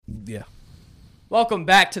Yeah. Welcome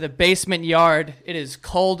back to the basement yard. It is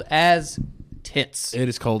cold as tits. It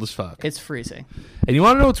is cold as fuck. It's freezing. And you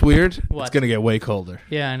want to know what's weird? What? It's going to get way colder.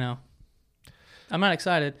 Yeah, I know. I'm not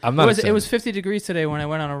excited. I'm not excited. It was 50 degrees today when I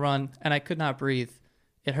went on a run, and I could not breathe.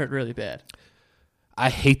 It hurt really bad. I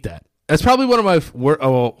hate that. That's probably one of my...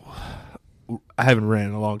 I haven't ran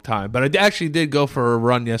in a long time, but I actually did go for a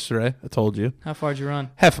run yesterday. I told you. How far did you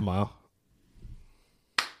run? Half a mile.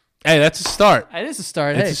 Hey, that's a start. It is a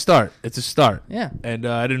start. It's a start. It's a start. Yeah. And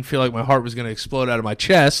I didn't feel like my heart was going to explode out of my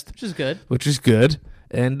chest. Which is good.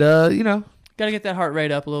 And, got to get that heart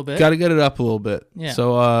rate up a little bit. Got to get it up a little bit. Yeah.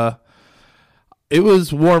 So it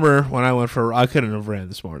was warmer when I went for... I couldn't have ran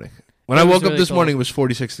this morning. When I woke up this morning, it was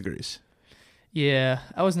 46 degrees. Yeah,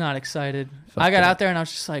 I was not excited. Fuck I got that. out there and I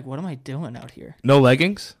was just like, what am I doing out here? No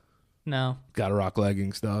leggings? No. Gotta rock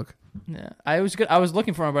leggings, dog. Yeah. I was good. I was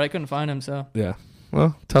looking for him, but I couldn't find him, so. Yeah.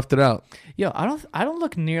 Well, toughed it out. Yo, I don't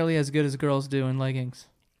look nearly as good as girls do in leggings.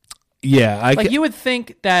 Yeah. You would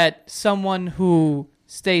think that someone who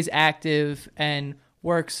stays active and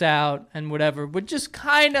works out and whatever would just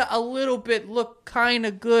kind of a little bit look kind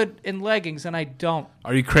of good in leggings, and I don't.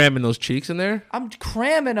 Are you cramming those cheeks in there? I'm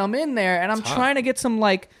cramming them in there, and I'm trying to get some,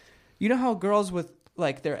 like, you know how girls with,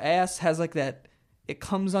 like, their ass has, like, that, it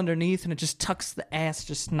comes underneath and it just tucks the ass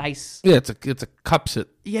just nice. Yeah, it's a cup sit.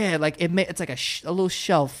 Yeah, like, it's like a little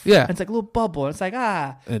shelf. Yeah. And it's like a little bubble. And it's like,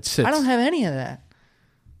 And it sits. I don't have any of that.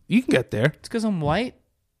 You can get there. It's because I'm white?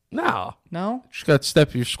 No. No? Just got to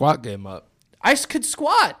step your squat game up. I could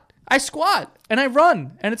squat. I squat and I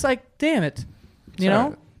run, and it's like, damn it, you know?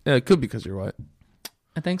 Right. Yeah, it could be because you're white.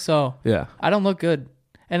 I think so. Yeah. I don't look good,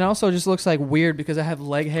 and it also just looks like weird because I have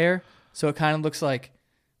leg hair, so it kind of looks like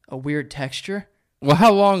a weird texture. Well,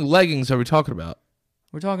 how long leggings are we talking about?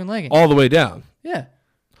 We're talking leggings. All the way down. Yeah.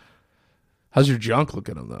 How's your junk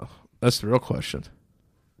looking on though? That's the real question.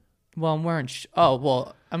 Well, I'm wearing.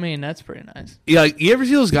 I mean, that's pretty nice. Yeah, like, you ever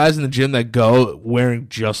see those guys in the gym that go wearing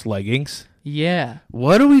just leggings? Yeah.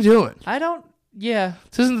 What are we doing? I don't. Yeah.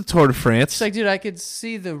 This isn't the Tour de France. It's like, dude, I could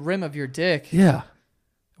see the rim of your dick. Yeah.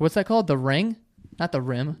 What's that called? The ring? Not the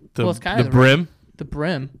rim. It's kind the of brim. The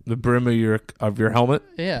brim. The brim of your helmet.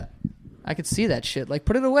 Yeah. I could see that shit. Like,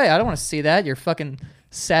 put it away. I don't want to see that. Your fucking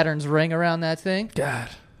Saturn's ring around that thing. God.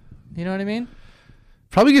 You know what I mean?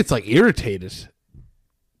 Probably gets like irritated.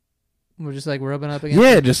 We're just like rubbing up against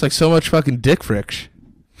Yeah, it. just like so much fucking dick friction.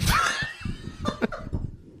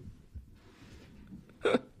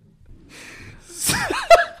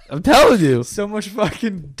 I'm telling you. So much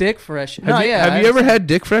fucking dick fresh. Have you ever had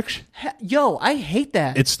dick friction? Yo, I hate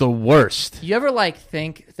that. It's the worst. You ever like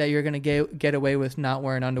think that you're gonna get away with not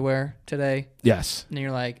wearing underwear today? Yes. And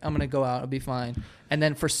you're like, I'm gonna go out, I'll be fine. And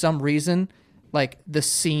then for some reason, like the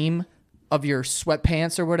seam of your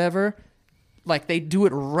sweatpants or whatever, like they do it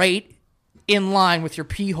right in line with your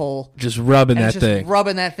pee hole. Just rubbing and that it's just thing.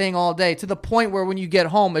 rubbing that thing all day to the point where when you get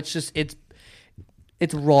home, it's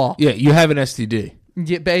raw. Yeah, you have an STD.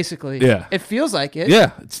 Yeah, basically. Yeah. It feels like it.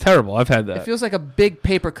 Yeah, it's terrible. I've had that. It feels like a big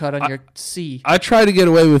paper cut on your C. I try to get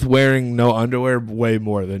away with wearing no underwear way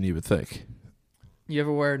more than you would think. You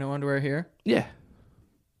ever wear no underwear here? Yeah.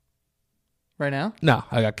 Right now? No,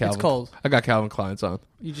 I got Calvin. It's cold. I got Calvin Klein's on.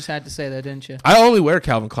 You just had to say that, didn't you? I only wear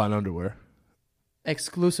Calvin Klein underwear.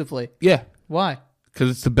 Exclusively. Yeah, Why? because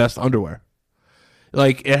it's the best underwear.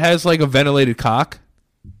 Like it has like a ventilated cock.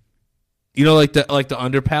 You know, like the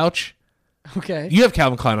under pouch. Okay. You have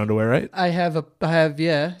Calvin Klein underwear, right? I have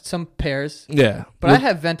some pairs. Yeah, But I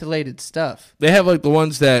have ventilated stuff. They have like the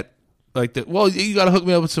ones that like the. Well, you got to hook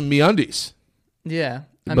me up with some MeUndies. Yeah.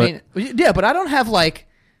 But but I don't have like,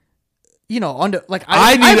 like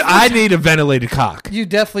I need a ventilated cock. You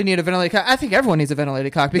definitely need a ventilated cock. I think everyone needs a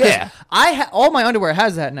ventilated cock because all my underwear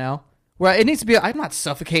has that now. Where it needs to be. I'm not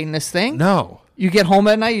suffocating this thing. No. You get home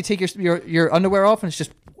at night, you take your underwear off, and it's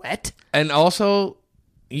just wet. And also,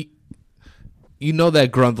 you know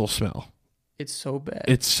that grundle smell. It's so bad.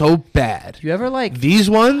 It's so bad. You ever like these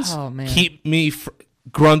ones? Oh man, keep me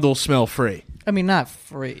grundle smell free. I mean, not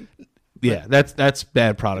free. Yeah, that's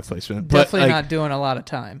bad product placement. Definitely but, not doing a lot of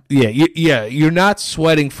time. Yeah, you're not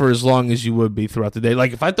sweating for as long as you would be throughout the day.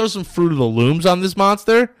 Like if I throw some Fruit of the Looms on this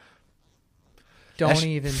monster, don't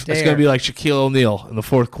even dare. It's gonna be like Shaquille O'Neal in the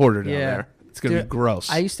fourth quarter down there. It's gonna be gross.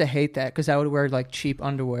 I used to hate that because I would wear like cheap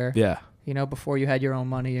underwear. Yeah. Before you had your own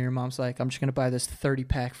money, and your mom's like, "I'm just gonna buy this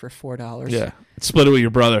 30-pack for $4." Yeah, split it with your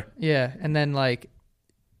brother. Yeah, and then like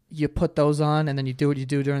you put those on, and then you do what you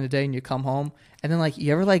do during the day, and you come home, and then like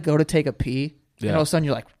you ever like go to take a pee, and all of a sudden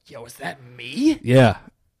you're like, "Yo, is that me?" Yeah,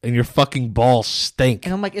 and your fucking balls stink.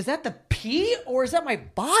 And I'm like, "Is that the pee or is that my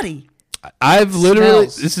body?" I've literally,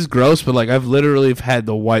 Smells. this is gross, but like I've literally had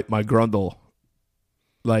to wipe my grundle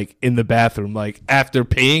like in the bathroom, like after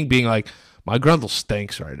peeing, being like, my grundle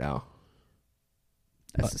stinks right now.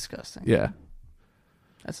 That's disgusting. Yeah.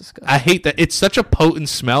 That's disgusting. I hate that. It's such a potent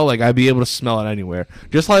smell. Like I'd be able to smell it anywhere.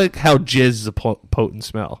 Just like how jizz is a potent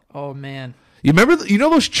smell. Oh man. You remember? You know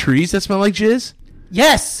those trees that smell like jizz?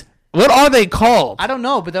 Yes. What are they called? I don't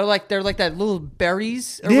know, but they're like that little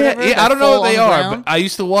berries or Yeah, whatever. yeah. that I don't know fall what they on the are, ground. but I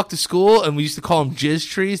used to walk to school and we used to call them jizz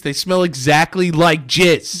trees. They smell exactly like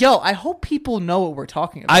jizz. Yo, I hope people know what we're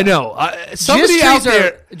talking about. I know. Somebody Jizz out trees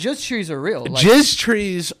there. jizz trees are real. Like, Jizz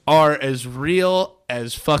trees are as real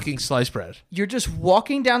as fucking sliced bread. you're just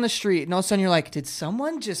walking down the street, and all of a sudden you're like, did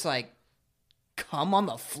someone just like come on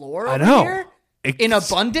the floor I over know. here in It's-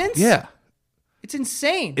 abundance? Yeah. It's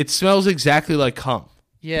insane. It smells exactly like cum.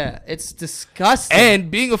 Yeah, it's disgusting.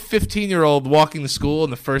 And being a 15-year-old walking to school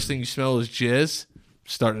and the first thing you smell is jizz,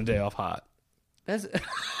 starting the day off hot. That's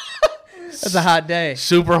that's a hot day.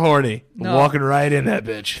 Super horny. No. Walking right in that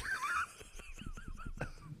bitch.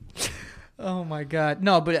 Oh my god.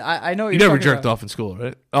 No, but I know what You you're never talking jerked about. off in school,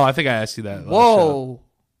 right? Oh, I think I asked you that. last show. Whoa.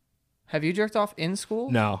 Have you jerked off in school?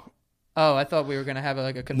 No. Oh, I thought we were gonna have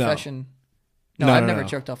like a confession. No, No, I've no, never no.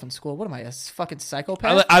 jerked off in school. What am I, a fucking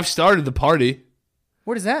psychopath? I've started the party.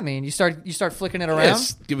 What does that mean? You start flicking it around?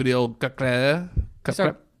 Yes. Give it the old...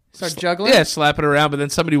 Start juggling? Yeah, slap it around, but then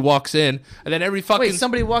somebody walks in, and then every fucking... Wait,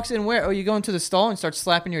 somebody walks in where? Oh, you go into the stall and start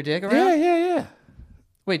slapping your dick around? Yeah.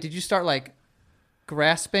 Wait, did you start like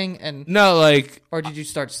grasping and No, like... or did you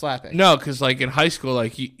start slapping? No, because like in high school,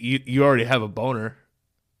 like you already have a boner.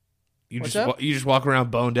 What's up? You just walk around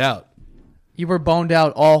boned out. You were boned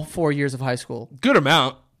out all 4 years of high school. Good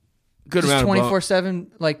amount. Good Just amount. 24/7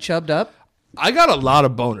 like chubbed up? I got a lot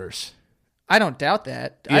of boners. I don't doubt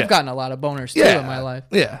that. Yeah. I've gotten a lot of boners too Yeah. in my life.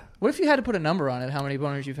 Yeah. What if you had to put a number on it? How many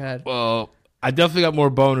boners you've had? Well, I definitely got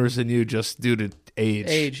more boners than you just due to age.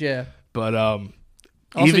 Age, yeah. But Also,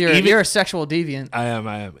 even you're a sexual deviant. I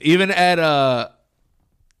am. Even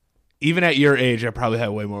at your age, I probably had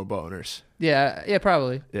way more boners. Yeah,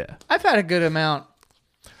 probably. Yeah. I've had a good amount.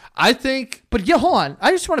 I think But yeah, hold on.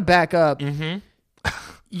 I just want to back up. Mm-hmm.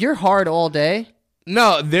 You're hard all day.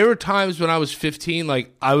 no, there were times when I was 15,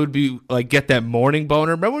 like I would be like get that morning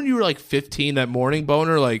boner. Remember when you were like 15, that morning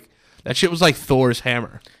boner, like that shit was like Thor's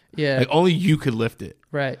hammer. Yeah, Like only you could lift it.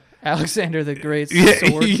 right. Alexander the Great's Yeah,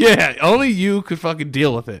 sword. yeah, only you could fucking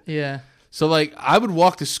deal with it. Yeah. So like I would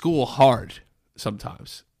walk to school hard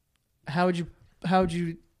sometimes. How would you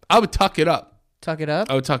I would tuck it up. tuck it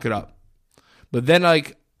up? I would tuck it up. But then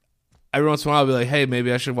like every once in a while I'd be like, hey,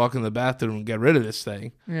 maybe I should walk in the bathroom and get rid of this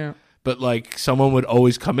thing. Yeah. But like someone would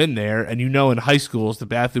always come in there, and in high schools the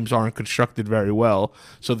bathrooms aren't constructed very well,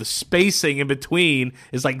 so the spacing in between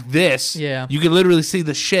is like this. Yeah. You can literally see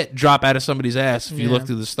the shit drop out of somebody's ass if you Yeah. look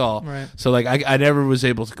through the stall. Right. So like I never was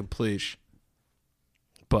able to complete.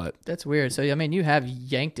 But That's weird. So I mean, you have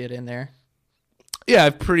yanked it in there. yeah,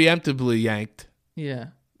 I've preemptively yanked. Yeah.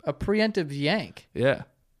 A preemptive yank. Yeah.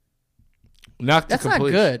 Not to That's not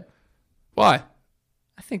complete. good. Why?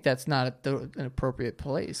 I think that's not an appropriate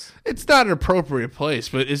place. It's not an appropriate place,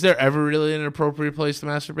 but is there ever really an appropriate place to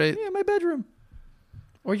masterbate? Yeah, my bedroom.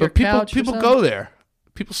 Or your But people couch. or people something. go there.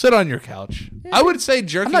 People sit on your couch. Yeah. I would say I'm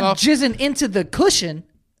jerking not off. jizzing into the cushion.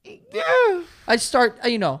 Yeah. I start,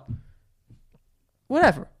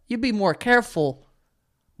 whatever. You be more careful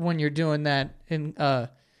when you're doing that in There's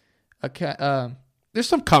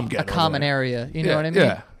some cum a getting over common there. area. You know what I mean?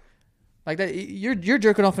 Yeah. Like that, you're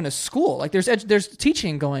jerking off in a school. Like there's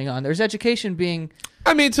teaching going on. There's education being.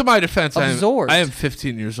 I mean, to my defense, Absorbed. I am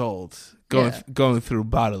 15 years old, going through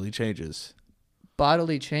bodily changes.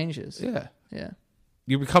 Bodily changes. Yeah. Yeah.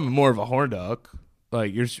 You're becoming more of a horn dog.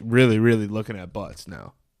 Like, you're really, really looking at butts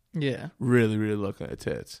now. Yeah. Really, really looking at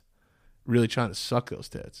tits. Really trying to suck those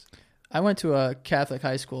tits. I went to a Catholic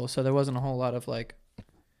high school, so there wasn't a whole lot of like.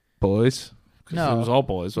 Boys? 'Cause No. It was all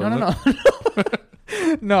boys, No, wasn't no, it? no.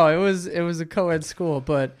 No, it was a co-ed school,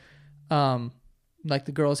 but like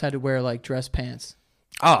the girls had to wear like dress pants.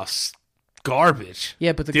 Oh, garbage.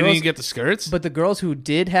 Yeah, but the Didn't girls even get the skirts? but the girls who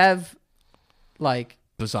did have like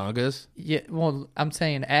Bazongas? well, I'm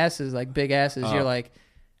saying asses, like big asses, Oh. you're like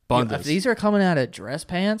Bundas. if these are coming out of dress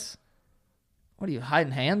pants, what are you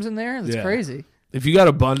hiding hams in there? That's Yeah. crazy. If you got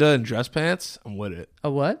a bunda and dress pants, I'm with it. A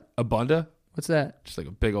what? A bunda? What's that? Just like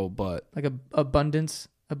a big old butt. Like a abundance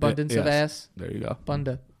of Yes. ass? There you go.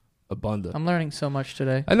 Bunda. A bunda. I'm learning so much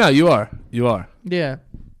today. I know, you are. You are. Yeah.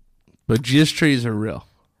 But jizz trees are real.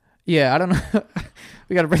 Yeah, I don't know.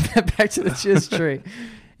 We got to bring that back to the jizz tree.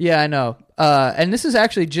 Yeah, I know. And this is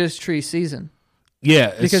actually jizz tree season.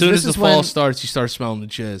 Yeah, as Because soon this as the is fall when- starts, you start smelling the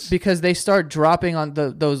jizz. Because they start dropping on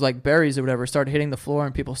those like berries or whatever, start hitting the floor,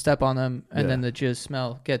 and people step on them, and Yeah. then the jizz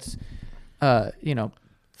smell gets,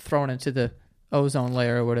 thrown into the ozone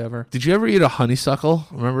layer or whatever. Did you ever eat a honeysuckle?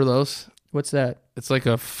 Remember those? What's that? It's like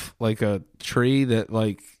a tree that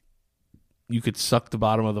like you could suck the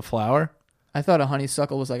bottom of the flower. I thought a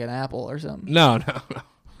honeysuckle was like an apple or something. No.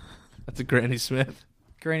 That's a Granny Smith.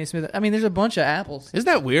 Granny Smith. I mean, there's a bunch of apples. Isn't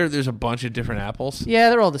that weird? There's a bunch of different apples. Yeah,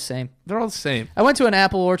 they're all the same. They're all the same. I went to an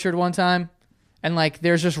apple orchard one time, and like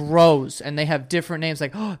there's just rows, and they have different names.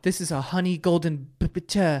 Like, oh, this is a honey golden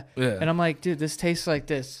Yeah. and I'm like, dude, this tastes like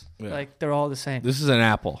this. Yeah. Like they're all the same. This is an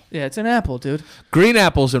apple. Yeah, it's an apple, dude. Green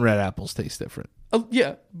apples and red apples taste different. Oh,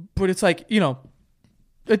 yeah, but it's like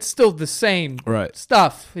it's still the same Right.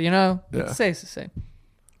 stuff. Yeah. It tastes the same.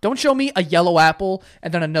 Don't show me a yellow apple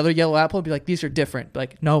and then another yellow apple and be like, these are different.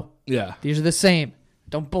 Like, no, Yeah. these are the same.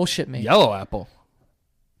 Don't bullshit me. Yellow apple.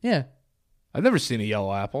 Yeah. I've never seen a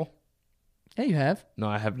yellow apple. Yeah, you have. No,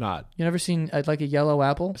 I have not. You never seen like a yellow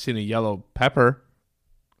apple? I've seen a yellow pepper.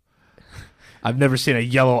 I've never seen a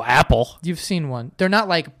yellow apple. You've seen one. They're not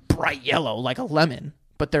like bright yellow like a lemon,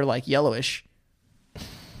 but they're like yellowish.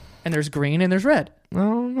 And there's green and there's red. I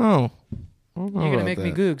don't know. You're going to make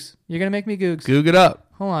me googs. You're going to make me googs. Goog it up.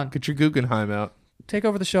 Hold on. Get your Guggenheim out. Take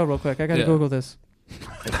over the show real quick. I got to Yeah. Google this.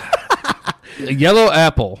 A yellow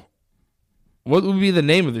apple. What would be the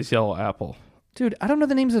name of this yellow apple? Dude, I don't know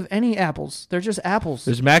the names of any apples. They're just apples.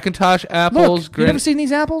 There's Macintosh Look, apples. you never seen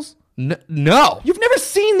these apples? No. You've never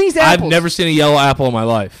seen these apples? I've never seen a yellow apple in my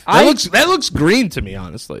life. That looks green to me,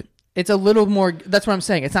 honestly. It's a little more. That's what I'm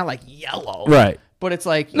saying. It's not like yellow, Right. but it's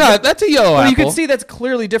like No, that's a yellow Well, apple. you can see that's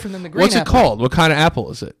clearly different than the green. What's it apple. called? What kind of apple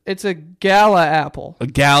is it? It's a gala apple. A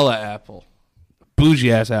gala apple.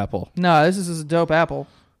 Bougie ass apple. No, this is a dope apple.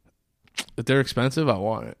 If they're expensive, I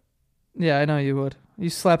want it. Yeah, I know you would. You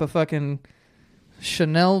slap a fucking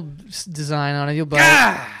Chanel design on it, you'll buy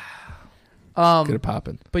Get it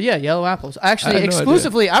popping. it. But yeah, yellow apples. I Actually, had no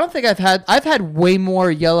exclusively, I don't think I've had way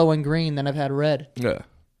more yellow and green than I've had red Yeah.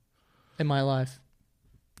 in my life.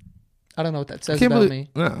 I don't know what that I says can't about believe. me.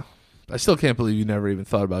 No. I still can't believe you never even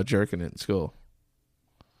thought about jerking it in school.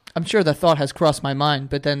 I'm sure the thought has crossed my mind,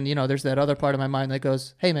 but then, there's that other part of my mind that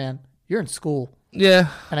goes, hey, man, you're in school. Yeah.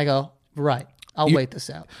 And I go, right, I'll wait this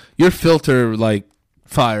out. Your filter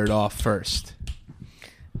fired off first.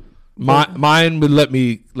 Mine would let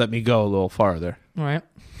me go a little farther, All right.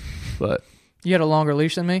 but You had a longer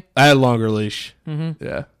leash than me? I had a longer leash. Mm-hmm.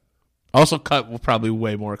 Yeah. I also cut probably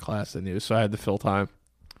way more class than you, so I had to fill time.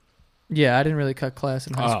 Yeah, I didn't really cut class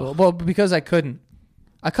in high Oh. school. Well, because I couldn't.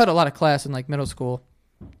 I cut a lot of class in middle school.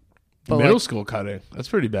 But Middle school cutting. That's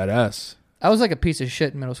pretty badass. I was like a piece of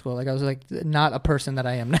shit in middle school. I was not a person that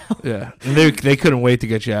I am now. Yeah. And they couldn't wait to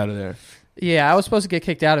get you out of there. Yeah, I was supposed to get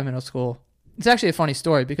kicked out of middle school. It's actually a funny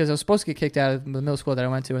story because I was supposed to get kicked out of the middle school that I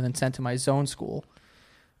went to and then sent to my zone school.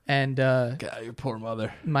 And God, your poor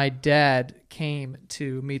mother. my dad came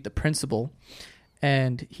to meet the principal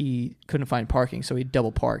and he couldn't find parking, so he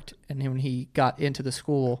double parked. And when he got into the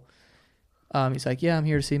school, he's like, yeah, I'm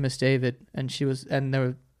here to see Miss David. And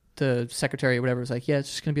the secretary or whatever was like, yeah, it's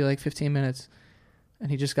just going to be like 15 minutes.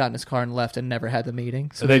 And he just got in his car and left and never had the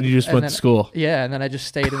meeting. So And then you just went to school. Yeah, and then I just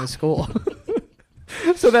stayed in the school.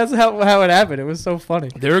 So that's how it happened. It was so funny.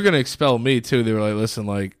 They were going to expel me, too. They were like, listen,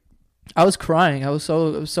 I was crying. I was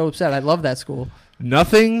so upset. I love that school.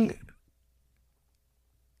 nothing.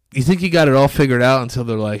 You think you got it all figured out until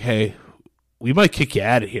they're like, hey, we might kick you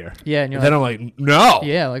out of here. Yeah, and you're Then like, I'm like, no.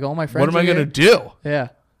 yeah, like all my friends. What am I are going to here. do? Yeah.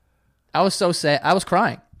 I was so sad. I was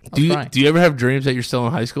crying. Do you ever have dreams that you're still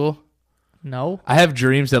in high school? No. I have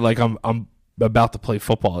dreams that I'm about to play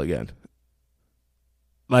football again.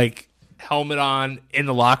 Like helmet on in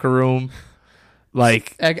the locker room.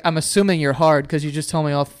 Like I'm assuming you're hard because you just told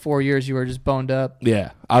me all 4 years you were just boned up.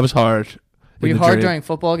 yeah, I was hard. Were you hard during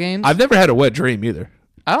football games? I've never had a wet dream either.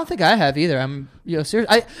 I don't think I have either. I'm serious.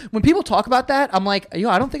 When people talk about that, I'm like, I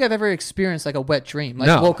don't think I've ever experienced like a wet dream. Like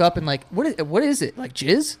No. woke up and like, what is it? Like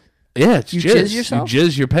jizz? Yeah, it's You jizz. jizz yourself? You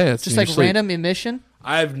jizz your pants. Just in like your sleep. random emission?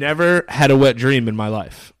 I've never had a wet dream in my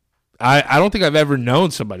life. I don't think I've ever known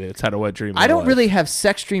somebody that's had a wet dream in I their don't life. really have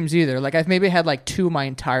sex dreams either. Like I've maybe had like 2 my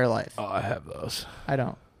entire life. Oh, I have those. I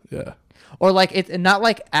don't. Yeah. Or like it's not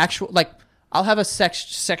like actual like I'll have a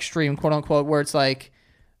sex dream, quote unquote, where it's like,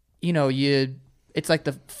 it's like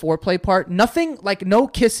the foreplay part. Nothing like no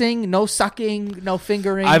kissing, no sucking, no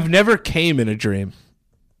fingering. I've never came in a dream.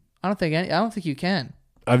 I don't think you can.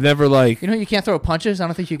 I've never like You can't throw punches. I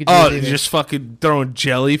don't think you could do oh it either. just fucking throwing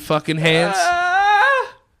jelly fucking hands.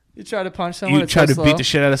 You try to punch someone. You try to beat the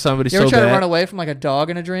shit out of somebody You ever so try bad. to run away from like a dog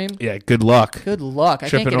in a dream? Yeah, good luck. Good luck. I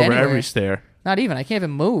can't Tripping get over anywhere. every stair. Not even. I can't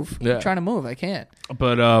even move. Yeah. I'm trying to move. I can't.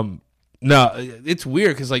 But no, it's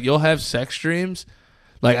weird because like you'll have sex dreams.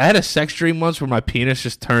 Like I had a sex dream once where my penis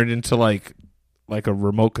just turned into like a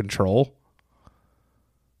remote control.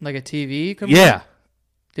 Like a TV? Yeah.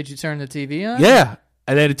 Did you turn the TV on? Yeah.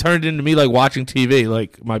 And then it turned into me like watching TV.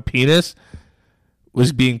 Like my penis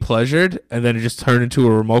was being pleasured, and then it just turned into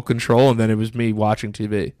a remote control, and then it was me watching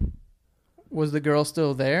TV. Was the girl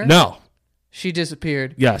still there? No. She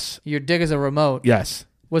disappeared. Yes. Your dick is a remote. Yes.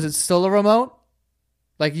 Was it still a remote?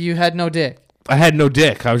 Like you had no dick? I had no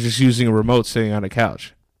dick. I was just using a remote sitting on a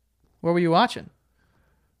couch. What were you watching?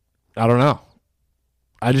 I don't know.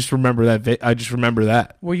 I just remember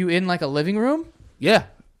that. Were you in like a living room? Yeah.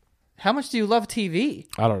 How much do you love TV?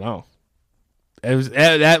 I don't know.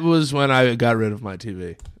 That was when I got rid of my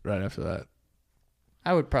TV. Right after that.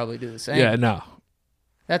 I would probably do the same. Yeah, no.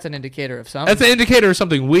 That's an indicator of something. That's an indicator of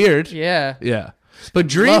something weird. Yeah. Yeah. But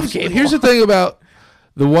dreams, cable. here's the thing about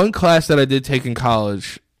the one class that I did take in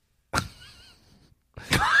college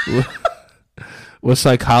was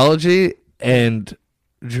psychology, and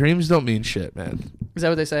dreams don't mean shit, man. Is that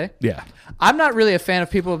what they say? Yeah. I'm not really a fan of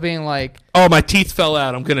people being like, oh, my teeth fell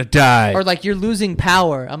out, I'm going to die. or like you're losing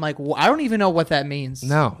power. I'm like, I don't even know what that means.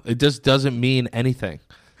 No, it just doesn't mean anything.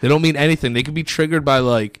 They don't mean anything. They could be triggered by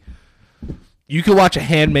like, you could watch a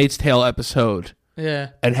Handmaid's Tale episode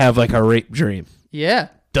Yeah. and have like a rape dream. Yeah.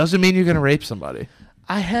 Doesn't mean you're going to rape somebody.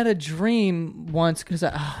 I had a dream once because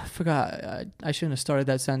I forgot. I shouldn't have started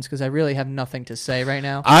that sentence because I really have nothing to say right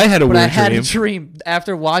now. I had a But weird I had dream. a dream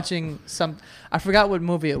after watching some. I forgot what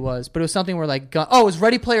movie it was, but it was something where like, it was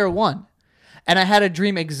Ready Player One, and I had a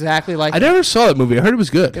dream exactly like. I never saw that movie. I heard it was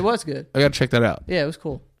good. It was good. I got to check that out. Yeah, it was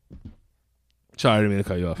cool. Sorry, I didn't mean to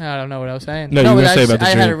cut you off. I don't know what I was saying. No, you were but gonna say about the I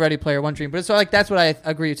had dream. a Ready Player One dream, but so like that's what I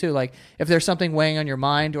agree too. Like if there's something weighing on your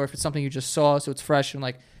mind, or if it's something you just saw, so it's fresh, and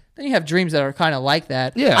like then you have dreams that are kind of like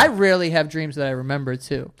that. Yeah. I rarely have dreams that I remember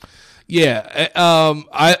too. Yeah,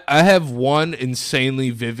 I have one insanely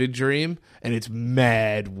vivid dream, and it's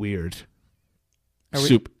mad weird.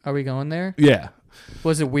 Are we going there? Yeah.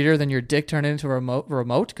 Was it weirder than your dick turned into a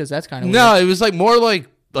remote? Because that's kind of No, weird. it was like more like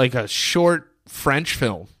a short French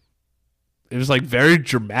film. It was like very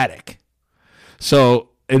dramatic. So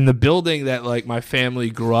in the building that like my family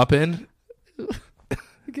grew up in,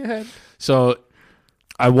 Go ahead. so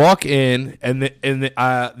I walk in and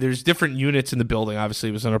there's different units in the building. Obviously,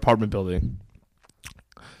 it was an apartment building.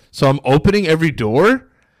 So I'm opening every door,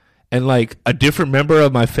 and like a different member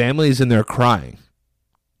of my family is in there crying.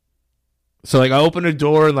 So like I open a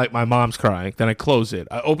door and like my mom's crying, then I close it.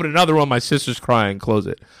 I open another one, my sister's crying, close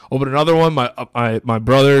it. Open another one, my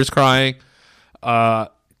brother is crying.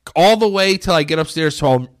 All the way till I get upstairs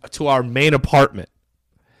to our main apartment,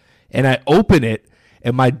 and I open it,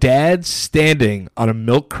 and my dad's standing on a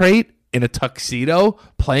milk crate in a tuxedo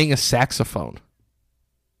playing a saxophone.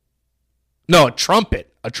 No, a trumpet.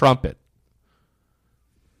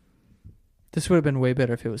 This would have been way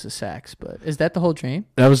better if it was a sax, but is that the whole dream?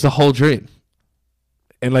 That was the whole dream.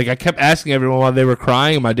 And like I kept asking everyone while they were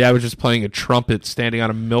crying, and my dad was just playing a trumpet standing on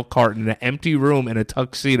a milk carton in an empty room in a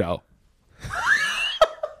tuxedo.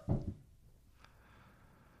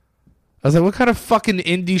 I was like, what kind of fucking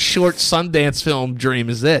indie short Sundance film dream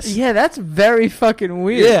is this? Yeah, that's very fucking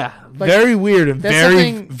weird. Yeah, Like, very weird and that's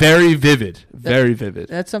very, something- very vivid. Very vivid.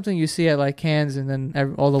 That's something you see at like Cannes, and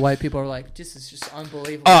then all the white people are like, "This is just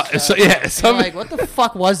unbelievable." Oh, stuff. so yeah, And you're like, what the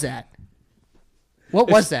fuck was that? What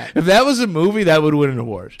was that? If that was a movie, that would win an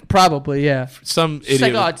award. Probably, yeah. Some It's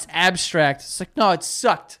idiot. like, it's abstract. It's like, no, it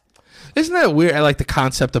sucked. Isn't that weird? I like the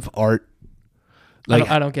concept of art. Like,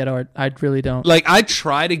 I don't get art. I really don't. like I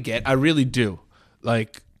try to get. I really do.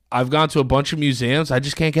 Like I've gone to a bunch of museums. I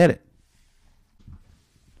just can't get it.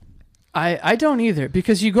 I don't either,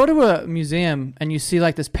 because you go to a museum and you see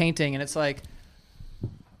like this painting and it's like,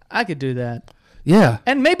 I could do that. Yeah.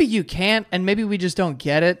 And maybe you can't, and maybe we just don't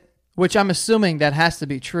get it, which I'm assuming that has to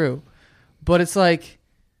be true. But it's like,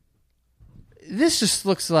 this just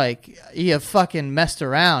looks like you fucking messed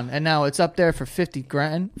around and now it's up there for 50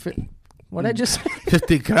 grand. What I just say?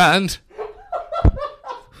 50 grand.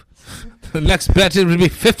 The next bet it would be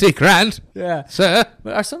 50 grand. Yeah. Sir.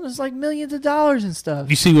 But are some like millions of dollars and stuff.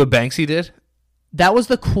 You see what Banksy did? That was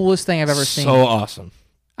the coolest thing I've ever seen. So awesome.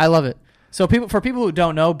 I love it. So for people who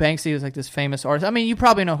don't know, Banksy is like this famous artist. I mean, you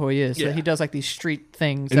probably know who he is. Yeah. He does like these street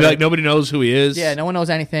things. And like nobody knows who he is. Yeah, no one knows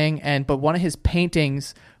anything. But one of his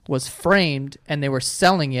paintings was framed, and they were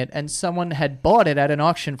selling it, and someone had bought it at an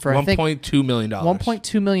auction for I think $1.2 million.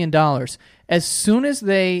 $1.2 million. As soon as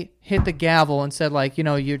they hit the gavel and said, like,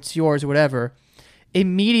 it's yours or whatever,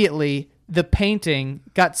 immediately the painting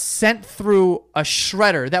got sent through a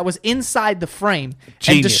shredder that was inside the frame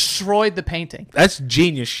and destroyed the painting. That's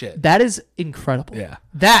genius shit. That is incredible. Yeah.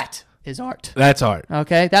 That is art. That's art.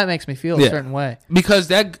 Okay? That makes me feel a certain way. Because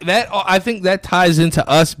that I think that ties into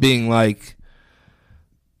us being like,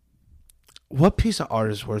 what piece of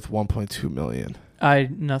art is worth $1.2 million?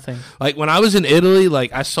 Nothing. Like when I was in Italy,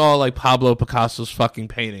 like I saw like Pablo Picasso's fucking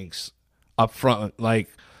paintings up front, like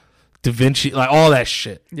Da Vinci, like all that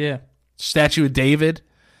shit. Yeah. Statue of David.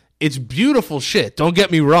 It's beautiful shit. Don't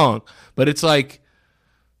get me wrong, but it's like,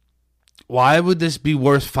 why would this be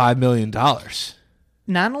worth $5 million?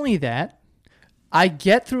 Not only that, I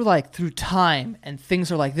get through time and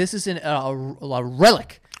things are like, this is a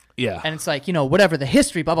relic. Yeah. And it's like, whatever, the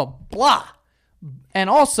history, blah, blah, blah. And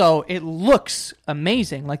also, it looks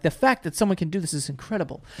amazing. Like, the fact that someone can do this is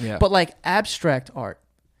incredible. Yeah. But, like, abstract art,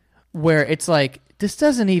 where it's like, this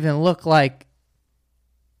doesn't even look like...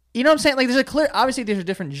 You know what I'm saying? Like, there's a clear... Obviously, there's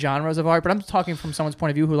different genres of art, but I'm talking from someone's point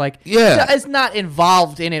of view who, like... Yeah. is not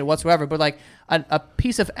involved in it whatsoever, but, like, a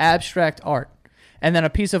piece of abstract art, and then a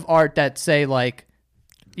piece of art that, say, like...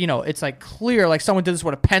 it's like clear, like someone did this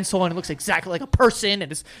with a pencil and it looks exactly like a person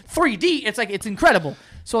and it's 3D. It's like, it's incredible.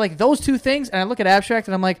 So like those two things, and I look at abstract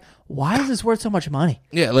and I'm like, why is this worth so much money?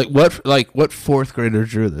 Yeah, what fourth grader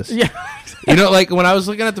drew this? Yeah. Like when I was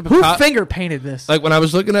looking at the Who finger painted this? Like when I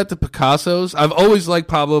was looking at the Picassos, I've always liked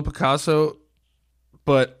Pablo Picasso,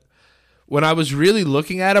 but when I was really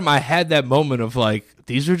looking at him, I had that moment of like,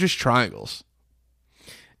 these are just triangles.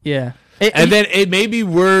 Yeah. Then it maybe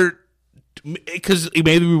we're... Because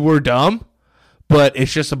maybe we were dumb, but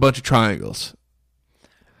it's just a bunch of triangles.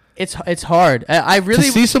 It's hard. I really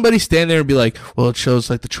to see somebody stand there and be like, "Well, it shows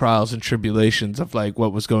like the trials and tribulations of like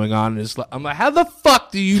what was going on." I'm like, how the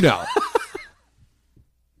fuck do you know?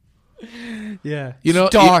 Yeah, it's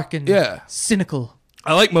dark and cynical.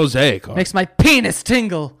 I like mosaic art. Makes my penis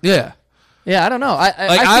tingle. Yeah. Yeah, I don't know.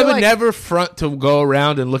 I would never front to go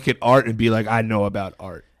around and look at art and be like, I know about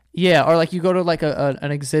art. Yeah, or like you go to like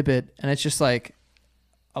an exhibit and it's just like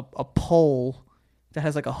a pole that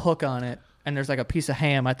has like a hook on it and there's like a piece of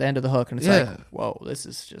ham at the end of the hook and it's like, whoa, this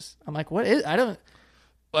is just... I'm like, what is... I don't...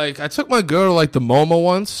 Like, I took my girl to like the MoMA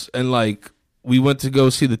once and like we went to go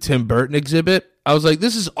see the Tim Burton exhibit. I was like,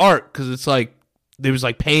 this is art because it's like there was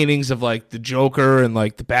like paintings of like the Joker and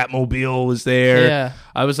like the Batmobile was there. Yeah.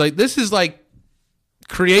 I was like, this is like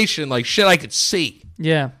creation, like shit I could see.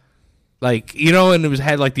 Yeah. Like, and it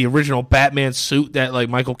had like the original Batman suit that like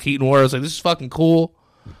Michael Keaton wore. I was like, this is fucking cool.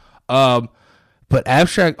 But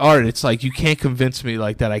abstract art, it's like you can't convince me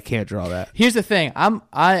like that I can't draw that. Here's the thing.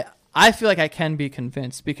 I feel like I can be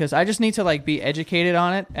convinced because I just need to like be educated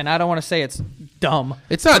on it, and I don't want to say it's dumb.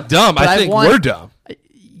 It's not dumb. I think we're dumb.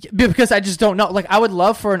 Because I just don't know. Like, I would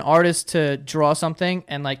love for an artist to draw something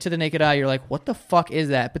and like to the naked eye you're like, what the fuck is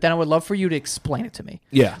that? But then I would love for you to explain it to me.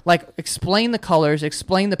 Yeah. Like, explain the colors,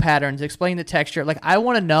 explain the patterns, explain the texture. Like, I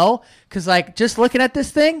want to know because like just looking at this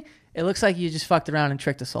thing, it looks like you just fucked around and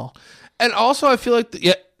tricked us all. And also I feel like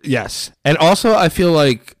yes. And also I feel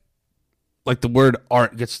like the word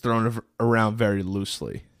art gets thrown around very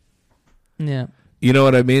loosely. Yeah. You know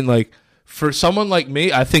what I mean? Like for someone like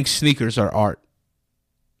me, I think sneakers are art.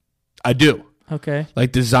 I do. Okay.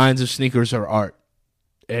 Like designs of sneakers are art.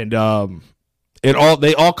 And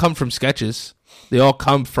they all come from sketches. They all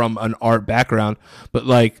come from an art background. But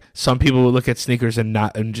like some people will look at sneakers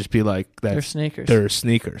and just be like, they're sneakers. They're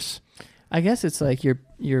sneakers. I guess it's like your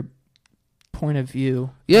point of view.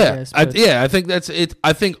 Yeah. I think that's it.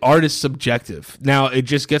 I think art is subjective. Now it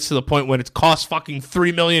just gets to the point when it costs fucking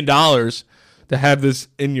 $3 million to have this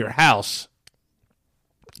in your house.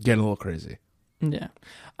 Getting a little crazy. Yeah.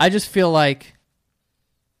 I just feel like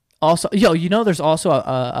also, there's also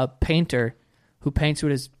a painter who paints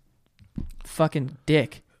with his fucking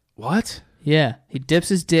dick. What? Yeah. He dips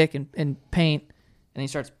his dick in paint and he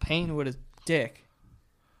starts painting with his dick.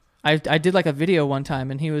 I did like a video one time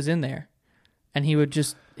and he was in there and he would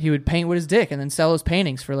paint with his dick and then sell his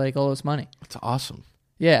paintings for like all this money. That's awesome.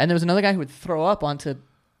 Yeah. And there was another guy who would throw up onto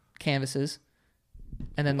canvases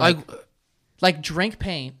and then like drink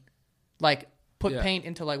paint, like put paint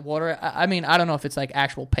into like water. I mean, I don't know if it's like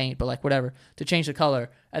actual paint, but like whatever to change the color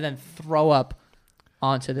and then throw up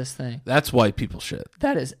onto this thing. That's white people shit.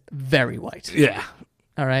 That is very white. Yeah.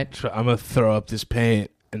 All right. So I'm going to throw up this paint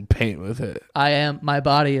and paint with it. My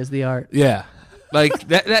body is the art. Yeah. Like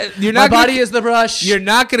that you're not my body is the brush. You're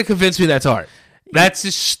not going to convince me that's art. That's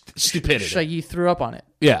just stupidity. It's like you threw up on it.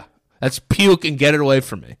 Yeah. That's puke and get it away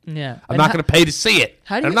from me. Yeah. I'm not going to pay to see it.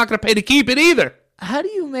 I'm not going to pay to keep it either. How do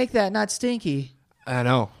you make that not stinky? I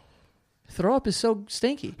know. Throw up is so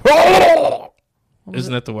stinky.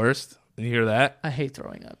 Isn't that the worst? You hear that? I hate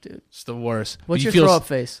throwing up, dude. It's the worst. What's You your throw up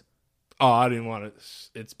face? Oh, I didn't want it.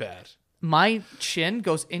 It's bad. My chin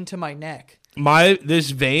goes into my neck.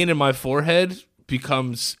 This vein in my forehead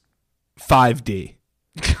becomes 5D.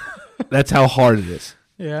 That's how hard it is.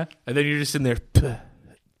 Yeah. And then you're just in there.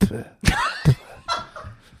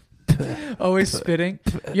 Always spitting.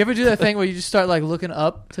 You ever do that thing where you just start like looking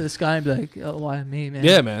up to the sky and be like, "Oh, why me, man?"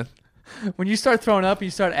 Yeah, man. When you start throwing up, you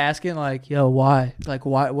start asking like, "Yo, why? Like,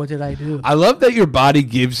 why? What did I do?" I love that your body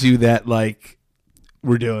gives you that, like,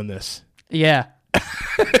 we're doing this. Yeah.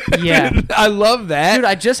 Yeah. I love that. Dude,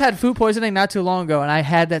 I just had food poisoning not too long ago, and I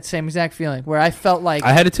had that same exact feeling where I felt like...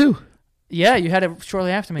 I had it too. Yeah, you had it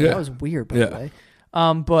shortly after me. Yeah. That was weird, by the way.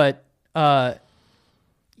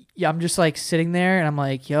 Yeah, I'm just like sitting there, and I'm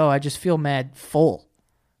like, yo, I just feel mad full.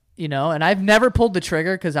 You know? And I've never pulled the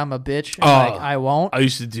trigger because I'm a bitch. And like, I won't. I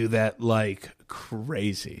used to do that like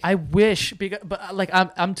crazy. I wish, but like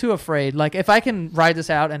I'm too afraid. Like if I can ride this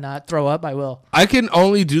out and not throw up, I will. I can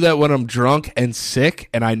only do that when I'm drunk and sick,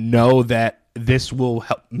 and I know that this will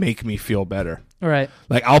help make me feel better. Right.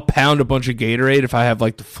 Like I'll pound a bunch of Gatorade if I have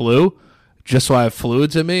like the flu, just so I have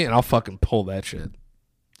fluids in me, and I'll fucking pull that shit.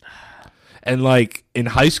 And like in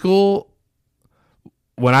high school,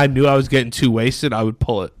 when I knew I was getting too wasted, I would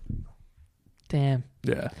pull it. Damn.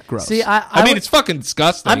 Yeah, gross. See, I mean, it's fucking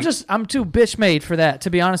disgusting. I'm too bitch made for that, to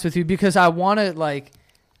be honest with you, because I want to, like,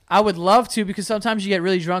 I would love to, because sometimes you get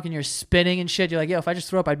really drunk and you're spinning and shit. You're like, yeah, if I just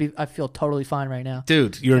throw up, I feel totally fine right now.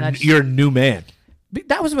 Dude, you're a new man.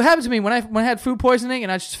 That was what happened to me when I had food poisoning,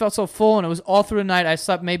 and I just felt so full, and it was all through the night. I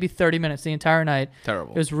slept maybe 30 minutes the entire night.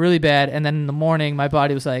 Terrible. It was really bad, and then in the morning, my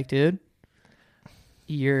body was like, dude,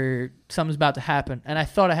 something's about to happen. And I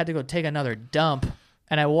thought I had to go take another dump,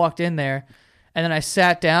 and I walked in there, and then I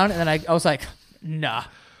sat down, and then I was like, nah.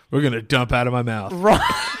 We're going to dump out of my mouth.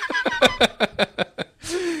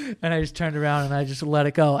 And I just turned around, and I just let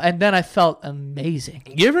it go. And then I felt amazing.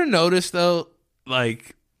 You ever notice, though,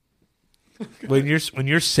 like, when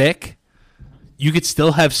you're sick, you could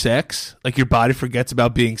still have sex? Like, your body forgets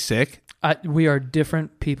about being sick? We are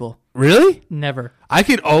different people. Really? Never. I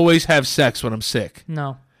could always have sex when I'm sick.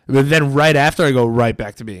 No. But then right after, I go right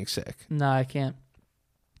back to being sick. No, I can't.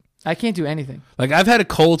 I can't do anything. Like, I've had a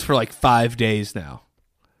cold for like 5 days now.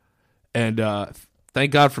 And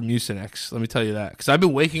thank God for Mucinex, let me tell you that. Because I've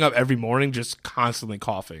been waking up every morning just constantly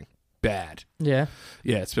coughing. Bad. Yeah.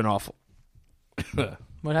 Yeah, it's been awful.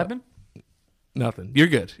 What happened? Nothing. You're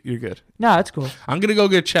good. You're good. No, that's cool. I'm going to go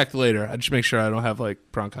get checked later. I just make sure I don't have like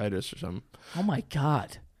bronchitis or something. Oh, my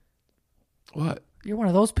God. What? You're one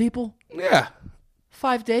of those people? Yeah.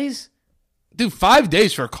 5 days? Dude, 5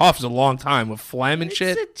 days for a cough is a long time with phlegm and It's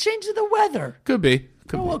shit. a change of the weather. Could be.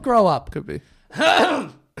 Grow up. Could be.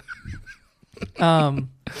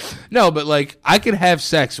 No, but like I could have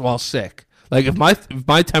sex while sick. Like if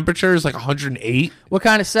my temperature is like 108, what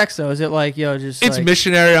kind of sex though? Is it like just? it's like,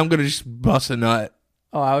 missionary. I'm gonna just bust a nut.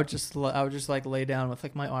 Oh, I would just like lay down with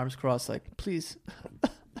like my arms crossed, like please.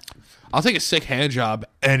 I'll take a sick hand job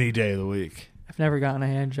any day of the week. I've never gotten a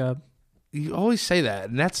hand job. You always say that,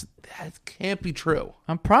 and that can't be true.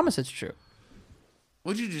 I promise it's true.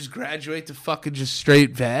 Would you just graduate to fucking just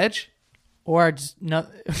straight veg? Or just no.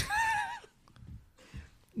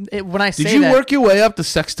 When I say Did you that, work your way up the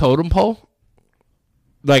sex totem pole?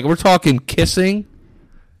 Like we're talking kissing,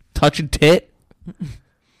 touching tit,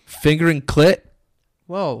 fingering clit.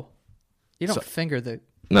 Whoa, you don't finger the.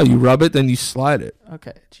 No, you rub it, then you slide it.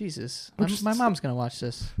 Okay, Jesus, my mom's gonna watch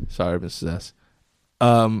this. Sorry, Mrs. S.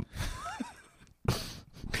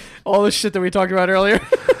 All the shit that we talked about earlier.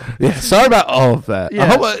 Yeah, sorry about all of that. Yeah. I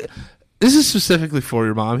hope this is specifically for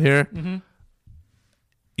your mom here. Mm-hmm.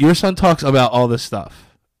 Your son talks about all this stuff.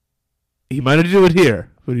 He might not do it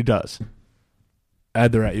here, but he does. I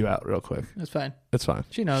had to rat you out real quick. That's fine. That's fine.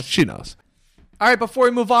 She knows. She knows. All right, before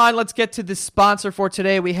we move on, let's get to the sponsor for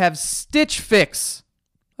today. We have Stitch Fix.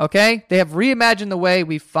 Okay? They have reimagined the way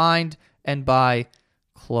we find and buy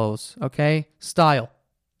clothes. Okay? Style.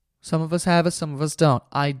 Some of us have it, some of us don't.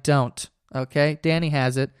 I don't. Okay? Danny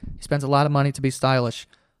has it. He spends a lot of money to be stylish.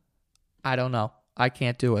 I don't know. I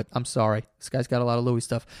can't do it. I'm sorry. This guy's got a lot of Louis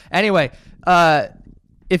stuff. Anyway,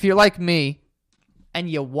 if you're like me and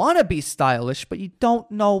you want to be stylish, but you don't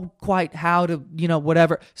know quite how to,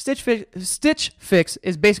 whatever, Stitch Fix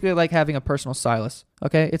is basically like having a personal stylist.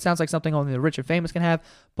 Okay? It sounds like something only the rich and famous can have,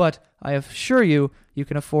 but I assure you, you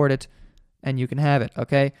can afford it and you can have it.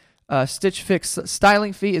 Okay? Stitch Fix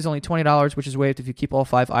styling fee is only $20, which is waived if you keep all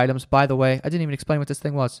 5 items. By the way, I didn't even explain what this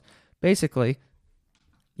thing was. Basically,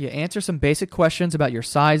 You answer some basic questions about your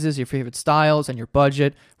sizes, your favorite styles, and your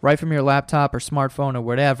budget right from your laptop or smartphone or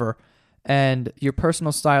whatever. And your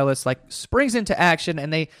personal stylist like springs into action,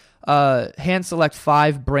 and they hand select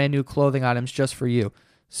 5 brand new clothing items just for you.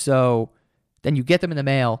 So then you get them in the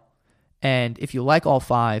mail, and if you like all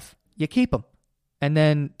 5, you keep them. And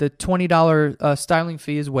then the $20 styling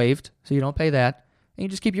fee is waived, so you don't pay that, and you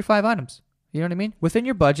just keep your 5 items. You know what I mean? Within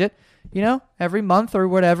your budget, every month or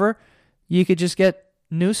whatever, you could just get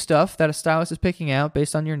new stuff that a stylist is picking out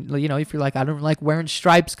based on your, if you're like, I don't like wearing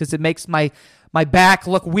stripes because it makes my back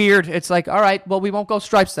look weird. It's like, all right, well, we won't go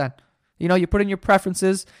stripes then. You put in your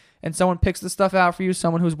preferences and someone picks the stuff out for you,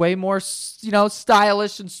 someone who's way more,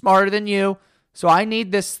 stylish and smarter than you. So I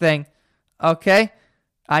need this thing, okay?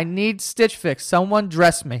 I need Stitch Fix. Someone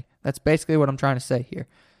dress me. That's basically what I'm trying to say here.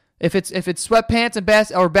 If it's sweatpants and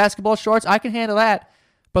or basketball shorts, I can handle that.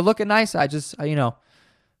 But looking nice, I just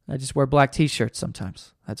wear black t-shirts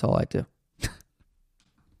sometimes. That's all I do.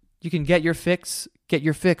 You can get your fix,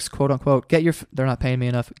 quote unquote. They're not paying me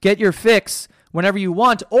enough. Get your fix whenever you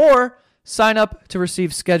want, or sign up to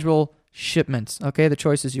receive scheduled shipments. Okay, the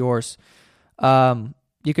choice is yours.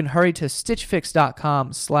 You can hurry to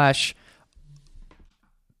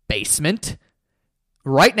stitchfix.com/basement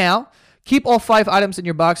right now. Keep all 5 items in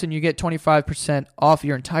your box and you get 25% off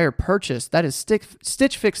your entire purchase. That is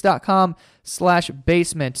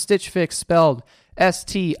stitchfix.com/basement. Stitch Fix spelled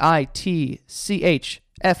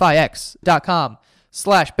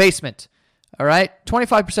STITCHFIX.com/basement. All right?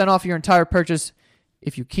 25% off your entire purchase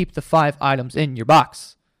if you keep the 5 items in your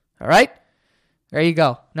box. All right? There you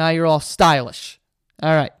go. Now you're all stylish.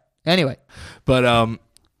 All right. Anyway. But,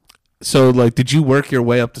 so, like, did you work your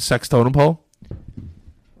way up the sex totem pole?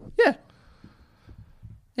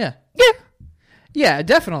 Yeah,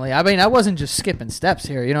 definitely. I mean, I wasn't just skipping steps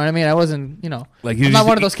here. You know what I mean? I wasn't, like I'm not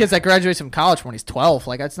one of those kids that graduates from college when he's 12.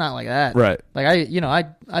 Like, it's not like that. Right. Like, I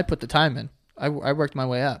put the time in. I worked my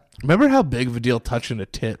way up. Remember how big of a deal touching a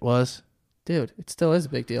tit was? Dude, it still is a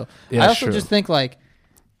big deal. Yeah, I also true. just think, like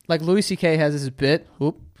Louis C.K. has this bit.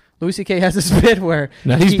 Louis C.K. has this bit where...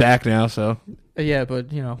 No, he's back now, so... Yeah,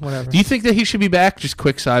 but, whatever. Do you think that he should be back? Just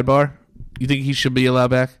quick sidebar. You think he should be allowed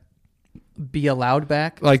back? Be allowed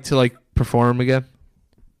back? Like, to, perform again?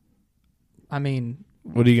 I mean...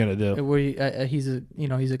 What are you going to do? He's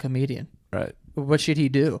a comedian. Right. What should he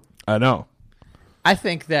do? I know. I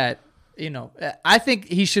think that, I think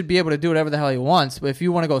he should be able to do whatever the hell he wants, but if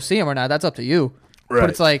you want to go see him or not, that's up to you. Right.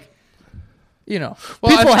 But it's like,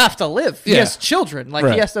 people have to live. Yeah. He has children. Like,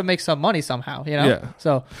 right. He has to make some money somehow, Yeah.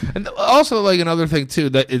 So. And also, another thing, too,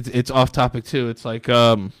 that it's off topic, too. It's like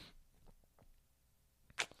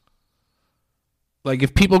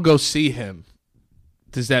if people go see him,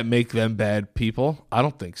 does that make them bad people? I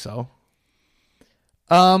don't think so.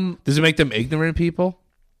 Does it make them ignorant people?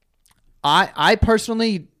 I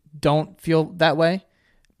personally don't feel that way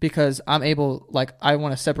because I'm able, I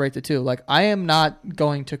want to separate the two. Like, I am not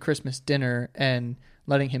going to Christmas dinner and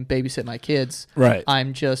letting him babysit my kids. Right.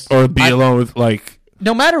 I'm just... Or be alone with,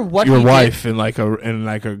 no matter what your he wife did, in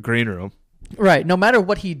a green room. Right. No matter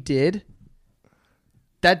what he did,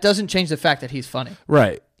 that doesn't change the fact that he's funny.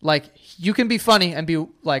 Right. You can be funny and be, you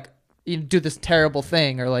do this terrible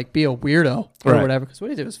thing or, be a weirdo or right. whatever. Because what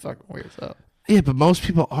he did was fucking weird, so... Yeah, but most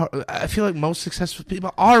people are... I feel like most successful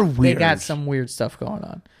people are weird. They got some weird stuff going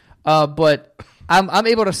on. But I'm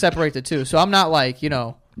able to separate the two. So I'm not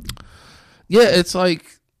Yeah, it's I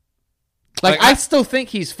still think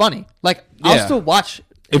he's funny. I'll still watch...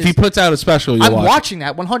 If he puts out a special, you'll I'm watch watching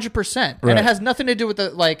that 100%. Right. And it has nothing to do with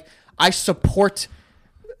I support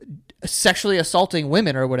sexually assaulting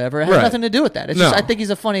women or whatever. It has right. nothing to do with that. It's just I think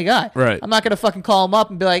he's a funny guy. Right. I'm not going to fucking call him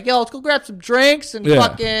up and be like, yo, let's go grab some drinks and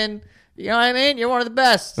fucking... You know what I mean? You're one of the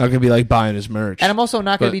best. Not going to be buying his merch. And I'm also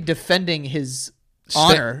not going to be defending his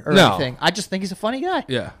honor or anything. I just think he's a funny guy.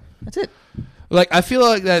 Yeah. That's it. I feel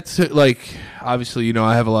like that's obviously,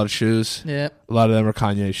 I have a lot of shoes. Yeah. A lot of them are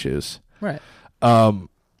Kanye shoes. Right.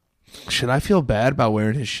 Should I feel bad about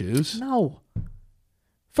wearing his shoes? No.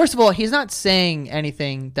 First of all, he's not saying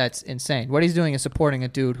anything that's insane. What he's doing is supporting a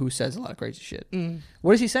dude who says a lot of crazy shit.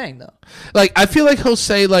 What is he saying, though? I feel like he'll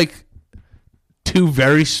say, 2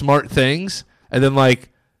 very smart things, and then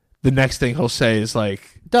the next thing he'll say is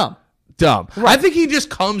dumb. Right. I think he just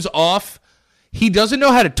comes off. He doesn't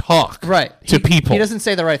know how to talk to people. He doesn't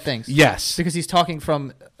say the right things. Yes, because he's talking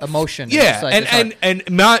from emotion. Yeah, and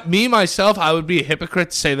not me myself. I would be a hypocrite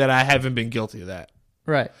to say that I haven't been guilty of that.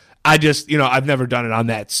 Right. I just I've never done it on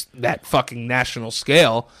that fucking national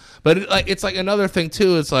scale. But it's another thing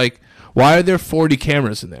too. It's why are there 40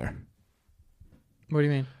 cameras in there? What do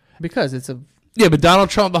you mean? Because it's a Yeah, but Donald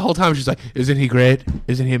Trump the whole time she's like, "Isn't he great?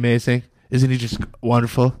 Isn't he amazing? Isn't he just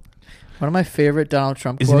wonderful? One of my favorite Donald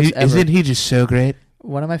Trump quotes ever. Isn't he just so great?"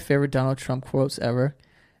 One of my favorite Donald Trump quotes ever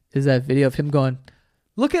is that video of him going,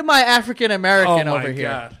 "Look at my African American over here."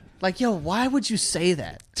 God. Like, yo, why would you say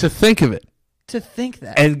that? To think of it. To think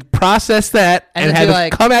that. And process that and then have be it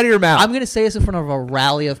like, come out of your mouth. I'm going to say this in front of a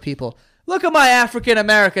rally of people. Look at my African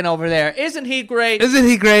American over there. Isn't he great? Isn't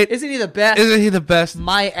he great? Isn't he the best? Isn't he the best?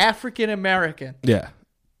 My African American. Yeah.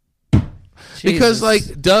 Because,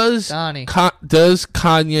 like, does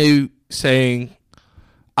Kanye saying,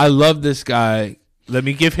 "I love this guy, let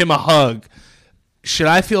me give him a hug," should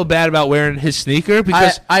I feel bad about wearing his sneaker?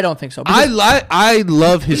 Because I don't think so. I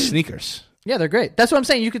love his sneakers. Yeah, they're great. That's what I'm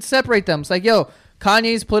saying. You could separate them. It's like, yo,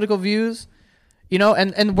 Kanye's political views, you know,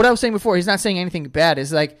 and what I was saying before, he's not saying anything bad.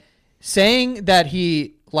 It's like saying that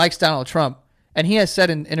he likes Donald Trump, and he has said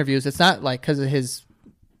in interviews, it's not like because of his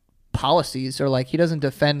policies or like he doesn't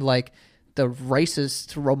defend like the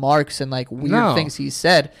racist remarks and like weird things he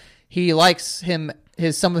said. He likes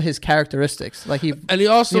some of his characteristics. Like he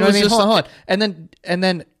also, you know what I mean? Hold on. And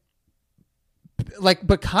then like,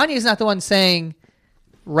 but Kanye's not the one saying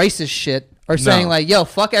racist shit or saying like, yo,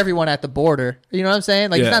 fuck everyone at the border. You know what I'm saying?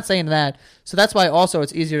 Like, he's not saying that. So that's why also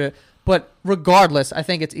it's easier to, but regardless, I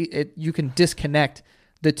think you can disconnect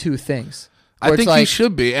the two things. I think you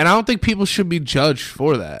should be. And I don't think people should be judged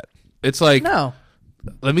for that. It's like, no,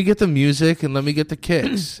 let me get the music and let me get the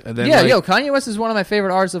kicks. And then Kanye West is one of my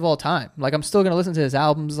favorite artists of all time. Like, I'm still going to listen to his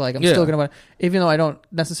albums. Like, I'm still going to, even though I don't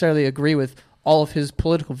necessarily agree with all of his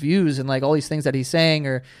political views and like all these things that he's saying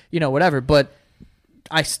or, you know, whatever, but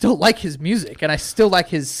I still like his music and I still like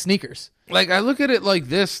his sneakers. Like, I look at it like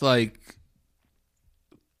this, like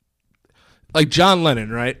John Lennon,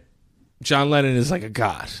 right? John Lennon is like a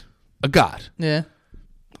god. A god. Yeah.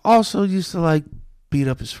 Also used to like beat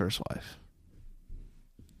up his first wife.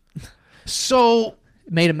 So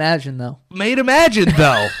Made Imagine though. You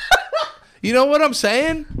know what I'm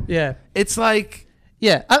saying? Yeah. It's like,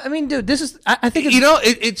 yeah. I mean, dude, this is, I think it's, you know,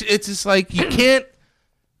 it's just like you can't.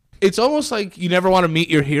 It's almost like you never want to meet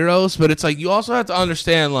your heroes, but it's like you also have to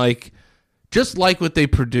understand, like, just like what they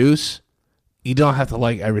produce, you don't have to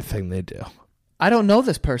like everything they do. I don't know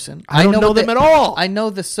this person. I don't know them at all. I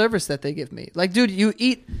know the service that they give me. Like, dude, you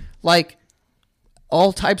eat like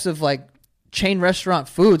all types of like chain restaurant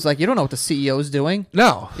foods. Like, you don't know what the CEO is doing.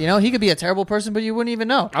 No. You know, he could be a terrible person, but you wouldn't even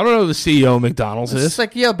know. I don't know who the CEO of McDonald's is. It's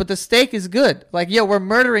like, yo, but the steak is good. Like, yo, we're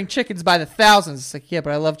murdering chickens by the thousands. It's like, yeah,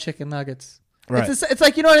 but I love chicken nuggets. Right. It's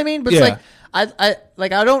like, you know what I mean? But it's like,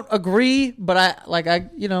 I don't agree, but I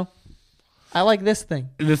like this thing.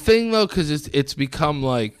 The thing though, because it's become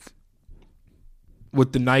like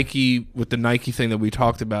with the Nike thing that we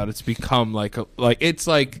talked about, it's become like it's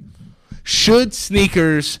like, should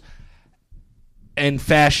sneakers and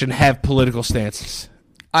fashion have political stances?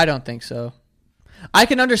 I don't think so. I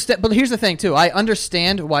can understand, but here's the thing too. I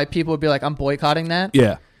understand why people would be like, I'm boycotting that.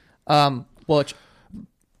 Yeah.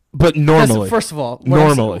 But normally, first of all,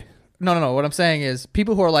 no. What I'm saying is,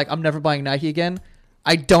 people who are like, I'm never buying Nike again.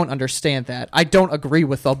 I don't understand that. I don't agree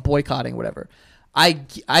with the boycotting, whatever. I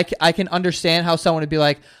can understand how someone would be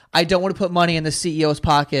like, I don't want to put money in the CEO's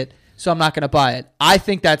pocket, so I'm not going to buy it. I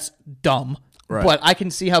think that's dumb. Right. But I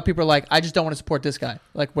can see how people are like, I just don't want to support this guy.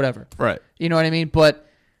 Like, whatever. Right. You know what I mean? But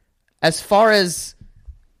as far as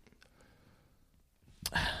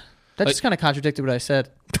that just kind of contradicted what I said.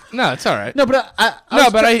 No, it's all right. No, but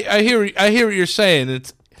I hear what you're saying.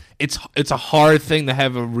 It's a hard thing to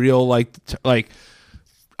have a real like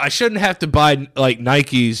I shouldn't have to buy like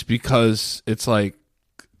Nikes because it's like,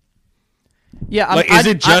 yeah, is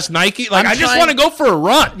it just Nike? Like, I just want to go for a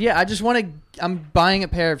run. Yeah, I just want to. I'm buying a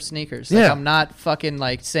pair of sneakers. Like, I'm not fucking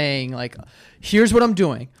like saying like, here's what I'm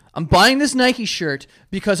doing. I'm buying this Nike shirt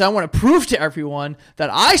because I want to prove to everyone that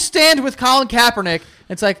I stand with Colin Kaepernick.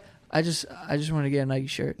 It's like, I just want to get a Nike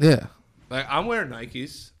shirt. Yeah, like I'm wearing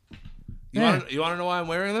Nikes. You want to know why I'm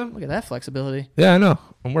wearing them? Look at that flexibility. Yeah, I know.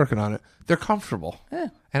 I'm working on it. They're comfortable. Yeah,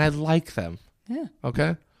 and I like them. Yeah.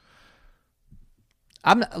 Okay.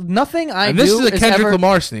 This is a Kendrick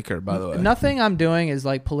Lamar sneaker, by the way. Nothing I'm doing is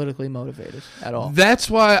like politically motivated at all. That's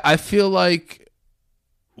why I feel like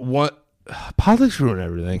politics ruin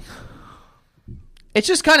everything. It's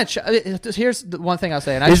just kind of. Here's the one thing I'll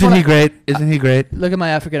say. And Isn't he great? Isn't he great? Look at my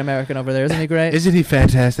African American over there. Isn't he great? Isn't he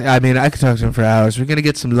fantastic? I mean, I could talk to him for hours. We're gonna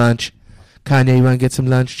get some lunch. Kanye, you want to get some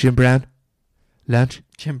lunch? Jim Brown, lunch.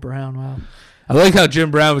 Jim Brown. Wow. I like how Jim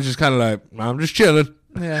Brown was just kind of like, I'm just chilling.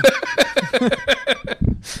 Yeah.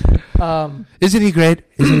 Isn't he great?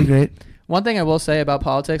 Isn't he great? One thing I will say about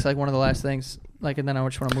politics, like one of the last things, like, and then I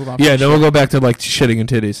just want to move on. Yeah, then we'll go back to like shitting and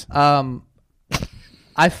titties.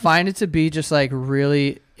 I find it to be just like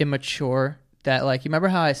really immature. That like, you remember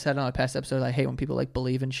how I said on a past episode, I hate when people like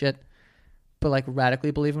believe in shit, but like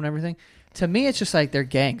radically believe in everything. To me, it's just like they're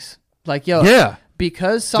gangs. Like, yo, Yeah.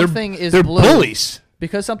 because something is they're blue. bullies.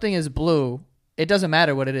 Because something is blue, it doesn't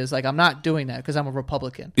matter what it is. Like, I'm not doing that because I'm a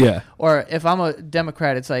Republican. Yeah. Or if I'm a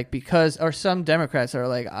Democrat, it's like because, or some Democrats are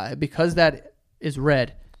like, because that is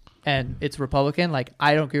red and it's Republican, like,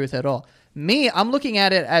 I don't agree with it at all. Me, I'm looking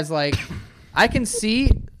at it as like, I can see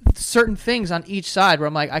certain things on each side where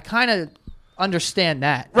I'm like, I kind of understand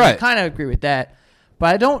that. Right. I kind of agree with that.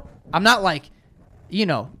 But I'm not like, you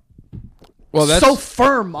know, Well, that's so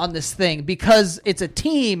firm on this thing because it's a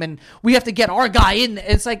team and we have to get our guy in.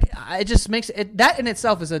 It's like, it just makes it, that in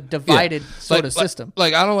itself is a divided sort of system.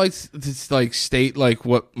 Like, I don't like to like state like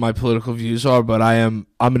what my political views are, but I'm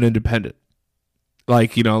an independent.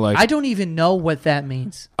 Like, you know, like I don't even know what that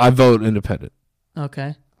means. I vote independent.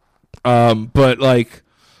 Okay. But like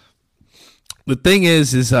the thing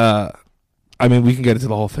is I mean, we can get into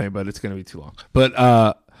the whole thing, but it's going to be too long. But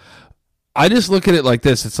I just look at it like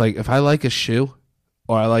this. It's like if I like a shoe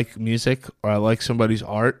or I like music or I like somebody's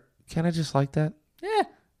art, can I just like that? Yeah.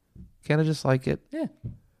 Can I just like it? Yeah.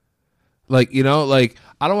 Like, you know, like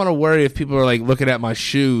I don't want to worry if people are like looking at my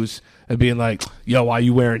shoes and being like, yo, why are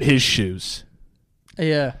you wearing his shoes?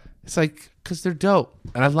 Yeah. It's like, because they're dope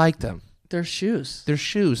and I like them. They're shoes. They're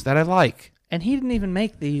shoes that I like. And he didn't even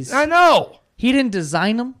make these. I know. He didn't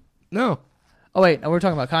design them. No. Oh, wait. We're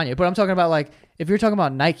talking about Kanye. But I'm talking about, like, if you're talking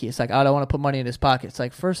about Nike, it's like, I don't want to put money in his pocket. It's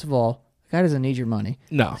like, first of all, the guy doesn't need your money.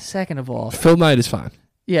 No. Second of all. Phil Knight is fine.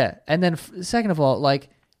 Yeah. And then second of all, like,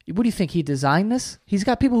 what do you think? He designed this? He's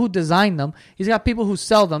got people who design them. He's got people who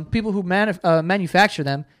sell them, people who manufacture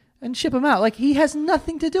them and ship them out. Like, he has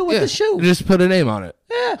nothing to do with the shoe. Just put a name on it.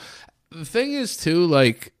 Yeah. The thing is, too,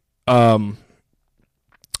 like, all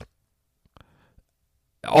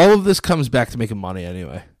of this comes back to making money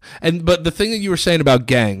anyway. But the thing that you were saying about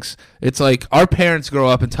gangs, it's like our parents grow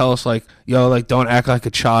up and tell us like, yo, like don't act like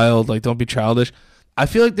a child, like don't be childish. I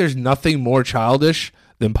feel like there's nothing more childish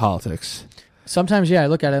than politics. Sometimes, yeah, I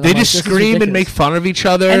look at it. And they I'm just like, this is scream and ridiculous. make fun of each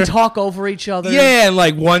other. And talk over each other. Yeah, and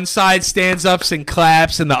like one side stands up and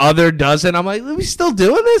claps and the other doesn't. I'm like, are we still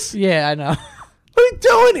doing this? Yeah, I know. What are we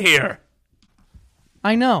doing here?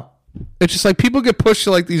 I know. It's just like people get pushed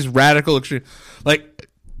to like these radical extreme, like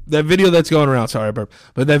that video that's going around. Sorry, burp,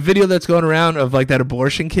 but that video that's going around of like that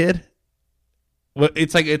abortion kid. What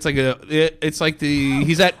it's like he's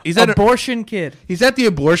at abortion kid. He's at the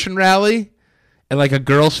abortion rally, and like a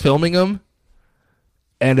girl's filming him,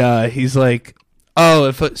 and he's like, "Oh,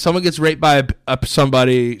 if someone gets raped by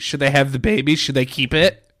somebody, should they have the baby? Should they keep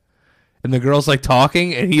it?" And the girl's like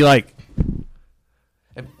talking, and he like.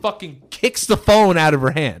 And fucking kicks the phone out of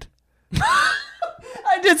her hand.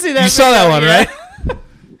 I did see that. You saw that one, right?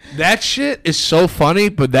 That shit is so funny,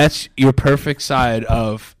 but that's your perfect side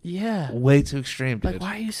of way too extreme, dude. Like,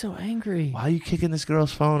 why are you so angry? Why are you kicking this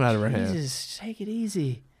girl's phone out of her hand? Jesus, take it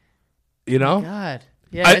easy. You know? Oh, God.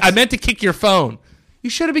 Yeah, I meant to kick your phone. You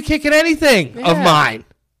shouldn't be kicking anything of mine.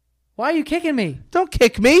 Why are you kicking me? Don't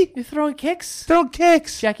kick me. You're throwing kicks? Throwing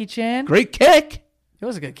kicks. Jackie Chan? Great kick. It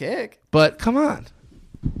was a good kick. But come on.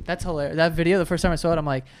 That's hilarious. That video, the first time I saw it, I'm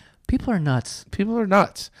like, people are nuts. People are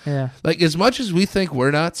nuts. Yeah. Like, as much as we think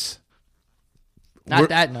we're nuts. Not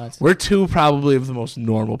that nuts. We're two probably of the most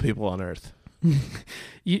normal people on earth.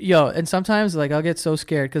 Yo, and sometimes, like, I'll get so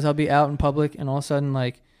scared because I'll be out in public and all of a sudden,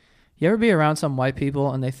 like, you ever be around some white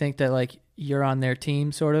people and they think that, like, you're on their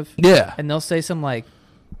team, sort of? Yeah. And they'll say some, like,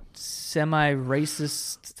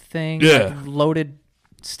 semi-racist thing, yeah. like, loaded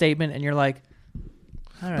statement, and you're like,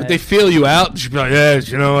 all right. But they feel you out. She'd be like, yeah,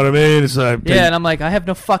 you know what I mean? It's like, yeah, and I'm like, I have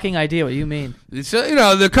no fucking idea what you mean. It's, you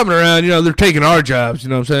know, they're coming around. You know, they're taking our jobs. You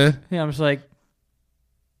know what I'm saying? Yeah, I'm just like,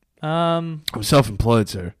 I'm self-employed,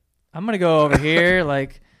 sir. I'm going to go over here.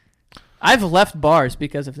 Like, I've left bars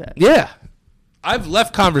because of that. Yeah. I've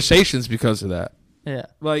left conversations because of that. Yeah.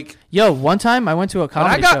 Like, yo, one time I went to a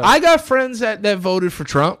comedy show. I got friends that voted for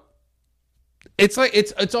Trump. It's like,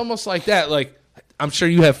 it's almost like that. Like, I'm sure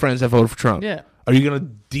you have friends that voted for Trump. Yeah. Are you gonna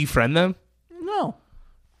defriend them? No.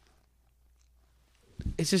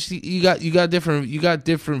 It's just you got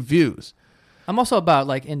different views. I'm also about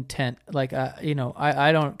like intent. Like you know,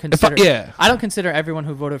 I don't consider I don't consider everyone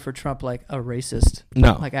who voted for Trump like a racist.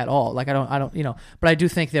 No. Like at all. Like I don't you know, but I do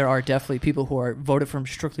think there are definitely people who are voted for him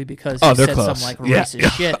strictly because he said close. some like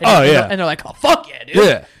racist shit. And and they're like, oh fuck yeah, dude.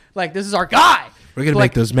 Yeah. Like this is our guy. We're gonna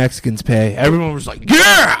make those Mexicans pay. Everyone was like,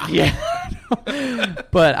 yeah. Yeah.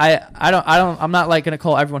 But I'm not like gonna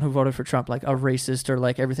call everyone who voted for Trump like a racist or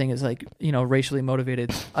like everything is like, you know, racially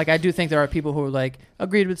motivated. Like I do think there are people who like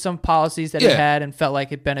agreed with some policies that he had and felt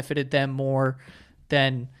like it benefited them more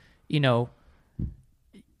than, you know,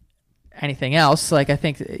 anything else. Like I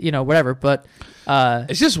think, you know, whatever. But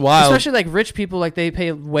it's just wild. Especially like rich people, like they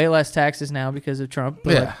pay way less taxes now because of Trump.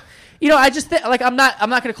 But Yeah. like, you know, I just think like I'm not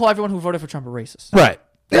gonna call everyone who voted for Trump a racist. Right.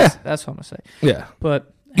 That's what I'm gonna say. Yeah.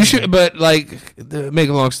 But you should. But like, make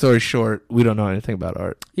a long story short, we don't know anything about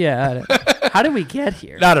art. Yeah. How did we get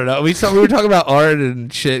here? I don't know. We were talking about art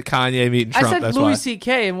and shit. Kanye meeting Trump. I said that's Louis why.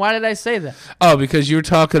 C.K. and why did I say that? Oh, because you were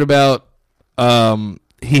talking about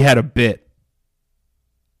he had a bit.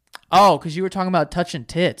 Oh, because you were talking about touching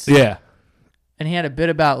tits. Yeah. And he had a bit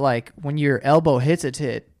about like when your elbow hits a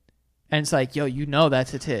tit, and it's like, yo, you know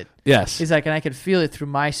that's a tit. Yes. He's like, and I could feel it through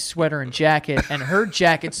my sweater and jacket and her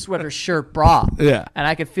jacket, sweater, shirt, bra. Yeah. And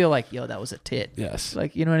I could feel like, yo, that was a tit. Yes.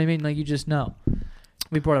 Like, you know what I mean? Like, you just know.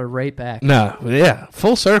 We brought it right back. No. Yeah.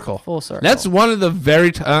 Full circle. Full circle. That's one of the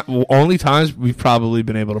very only times we've probably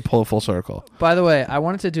been able to pull a full circle. By the way, I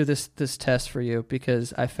wanted to do this test for you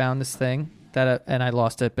because I found this thing and I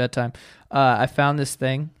lost it at bedtime. I found this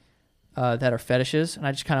thing that are fetishes, and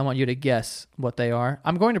I just kind of want you to guess what they are.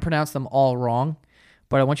 I'm going to pronounce them all wrong,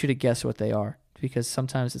 but I want you to guess what they are because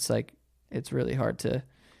sometimes it's like it's really hard to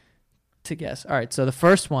guess. All right, so the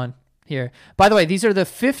first one here. By the way, these are the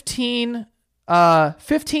 15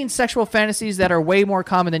 sexual fantasies that are way more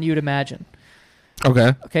common than you'd imagine.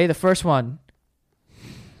 Okay. Okay, the first one.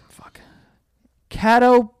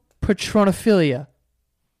 Catopatronophilia.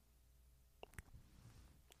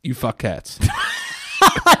 You fuck cats.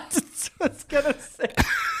 That's what I was gonna say.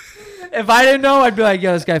 If I didn't know, I'd be like,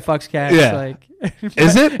 yo, this guy fucks cats. Yeah. Like,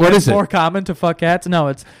 Is it? What is it? More common to fuck cats? No,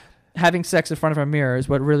 it's having sex in front of a mirror is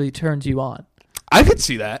what really turns you on. I could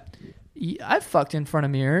see that. I've fucked in front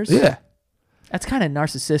of mirrors. Yeah. That's kind of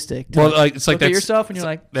narcissistic. Well, like it's like look at yourself and you're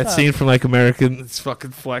like that scene from like American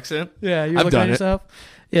fucking flexing. Yeah, you I've look done at it. yourself.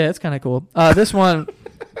 Yeah, it's kind of cool. This one.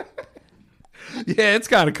 Yeah, it's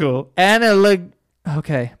kind of cool.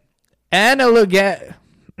 Okay. Analogagnia.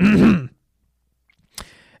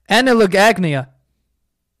 Analogagnia.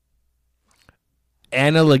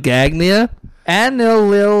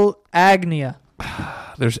 Analilagnia.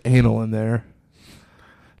 There's anal in there.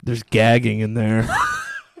 There's gagging in there.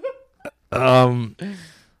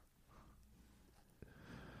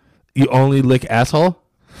 You only lick asshole?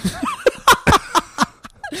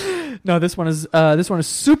 No, this one is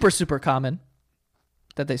super common.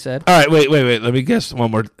 That they said. All right, wait. Let me guess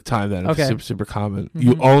one more time then. Okay. Super common. Mm-hmm.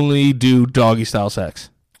 You only do doggy style sex.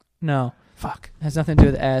 No. Fuck. It has nothing to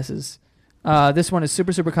do with asses. This one is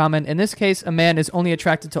super common. In this case, a man is only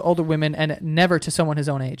attracted to older women and never to someone his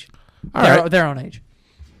own age. Their own age.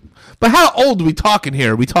 But how old are we talking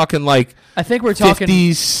here? Are we talking like I think we're talking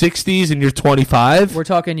 50s, 60s, and you're 25? We're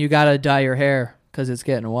talking you got to dye your hair because it's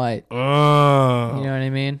getting white. Oh. You know what I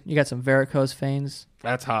mean? You got some varicose veins.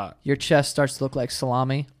 That's hot. Your chest starts to look like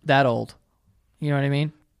salami. That old. You know what I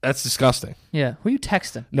mean? That's disgusting. Yeah. Who you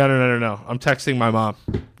texting? No. I'm texting my mom.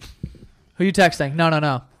 Who you texting?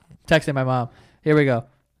 No. Texting my mom. Here we go.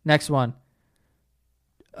 Next one.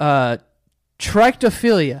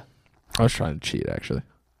 Trichtophilia. I was trying to cheat, actually.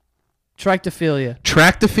 Trichtophilia.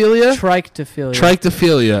 Tractophilia? Trichtophilia.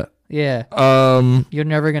 Trictophilia. Yeah. You're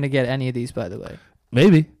never going to get any of these, by the way.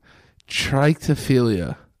 Maybe.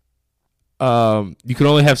 Trictophilia. You can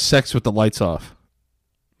only have sex with the lights off.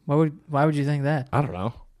 Why would you think that? I don't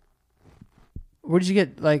know. Where did you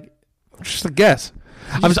get, like... Just a guess.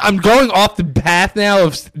 I'm going off the path now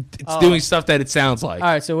of it's doing stuff that it sounds like. All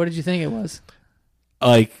right, so what did you think it was?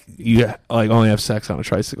 Like, you like only have sex on a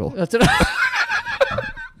tricycle. That's it.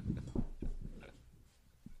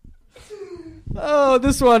 Oh,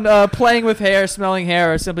 this one, playing with hair, smelling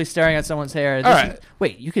hair, or simply staring at someone's hair. All right.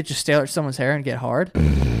 Wait, you could just stare at someone's hair and get hard?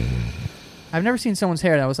 I've never seen someone's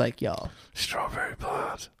hair and I was like, yo. Strawberry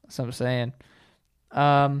blonde. That's what I'm saying.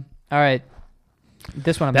 All right.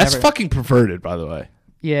 This one That's fucking perverted, by the way.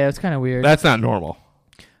 Yeah, it's kind of weird. That's not normal.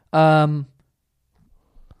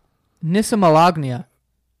 Nissamalagnia.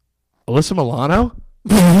 Alyssa Milano?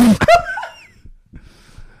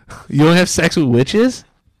 You don't have sex with witches?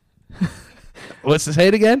 What's to say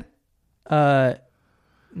it again?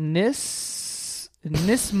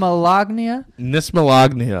 Nismalagnia.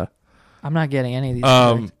 Nismalagnia. I'm not getting any of these.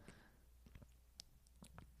 Correct.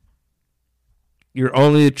 You're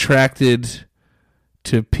only attracted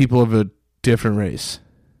to people of a different race.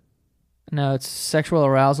 No, it's sexual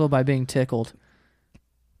arousal by being tickled.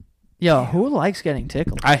 Yo, who likes getting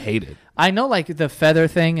tickled? I hate it. I know, like, the feather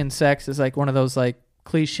thing in sex is, like, one of those, like,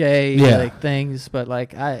 cliche Yeah. like things, but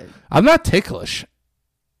like I'm not ticklish.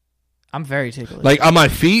 I'm very ticklish. Like on my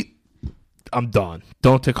feet, I'm done.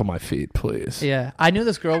 Don't tickle my feet, please. Yeah, I knew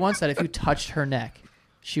this girl once that if you touched her neck,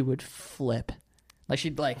 she would flip. Like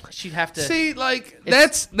she'd have to. See, like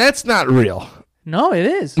that's not real. No, it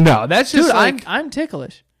is. No, that's just Dude, like I'm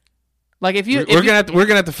ticklish. Like if you, we're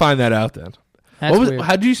gonna have to find that out then. That's weird.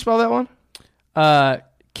 How do you spell that one?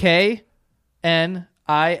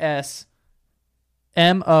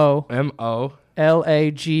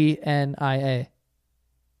 KNISMOLAGNIA.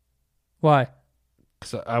 Why?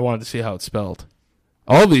 Because I wanted to see how it's spelled.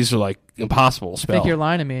 All of these are like impossible to I spell. think you're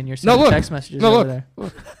lying to me and you're sending text messages over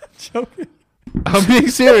there. Joking. I'm being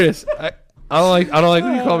serious. I don't like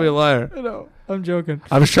when you call me a liar. No, I'm joking.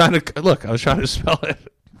 I was trying to spell it.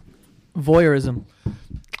 Voyeurism.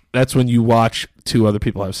 That's when you watch two other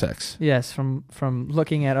people have sex. Yes, from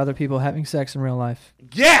looking at other people having sex in real life.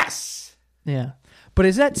 Yes. Yeah. But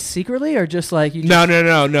is that secretly or just like you No.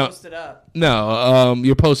 post it up? No,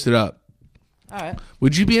 you're posted up. All right.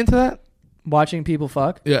 Would you be into that? Watching people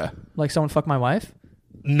fuck? Yeah. Like someone fuck my wife?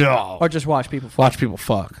 No. Or just watch people fuck? Watch people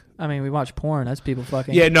fuck. I mean, we watch porn. That's people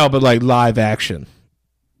fucking. Yeah, no, but like live action.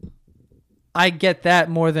 I get that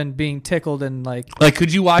more than being tickled and like. Like,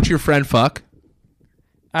 could you watch your friend fuck?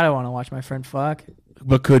 I don't want to watch my friend fuck.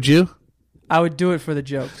 But could you? I would do it for the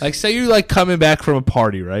jokes. Like, say you're like coming back from a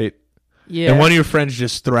party, right? Yeah. And one of your friends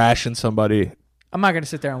just thrashing somebody. I'm not going to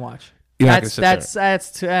sit there and watch. You're not gonna sit there.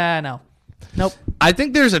 That's too. No. Nope. I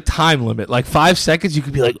think there's a time limit. Like 5 seconds, you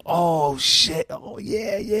could be like, "Oh shit! Oh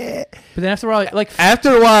yeah." But then after a while, like After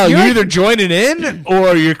a while, you're like- either joining in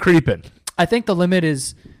or you're creeping. I think the limit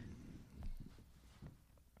is.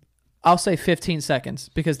 I'll say 15 seconds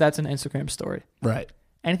because that's an Instagram story. Right.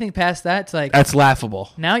 Anything past that, it's like That's laughable.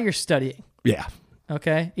 now you're studying. Yeah.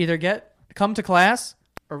 Okay, either come to class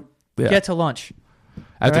or Yeah. get to lunch.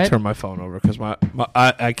 I have All right? to turn my phone over because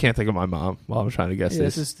I can't think of my mom while I'm trying to guess Yeah,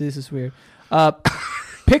 this. this is weird.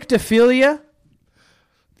 Pictophilia.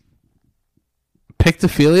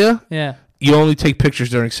 Pictophilia? Yeah. You only take pictures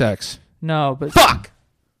during sex. No, but Fuck!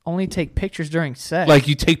 only take pictures during sex. Like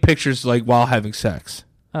you take pictures like while having sex.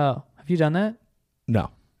 Oh, have you done that?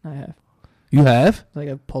 No. I have. You have? Like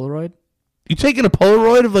a Polaroid. You taking a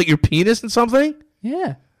Polaroid of like your penis and something?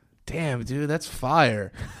 Yeah. Damn, dude, that's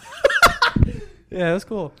fire. Yeah, that's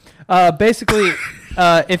cool. Basically,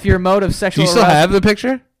 if your mode of Do sexual you still arousal- have the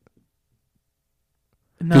picture?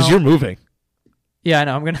 No. Because you're moving. Yeah, I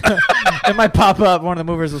know. I'm gonna. It might pop up. One of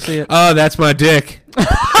the movers will see it. Oh, that's my dick.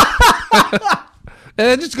 And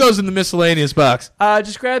it just goes in the miscellaneous box.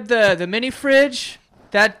 Just grab the mini fridge,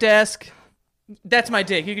 that desk. That's my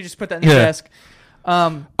dick. You can just put that in the Yeah. desk.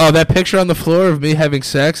 Oh, that picture on the floor of me having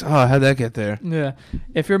sex? Oh, how'd that get there? Yeah.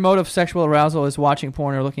 If your mode of sexual arousal is watching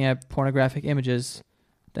porn or looking at pornographic images,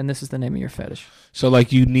 then this is the name of your fetish. So,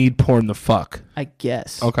 like, you need porn to fuck. I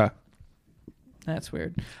guess. Okay. That's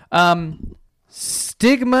weird.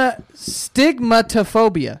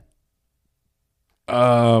 Stigmatophobia.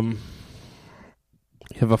 You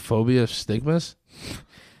have a phobia of stigmas?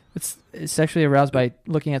 It's sexually aroused by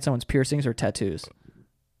looking at someone's piercings or tattoos.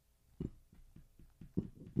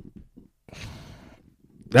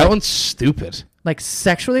 That one's stupid. Like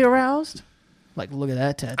sexually aroused? Like, look at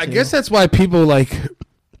that tattoo. I guess that's why people, like,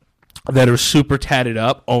 that are super tatted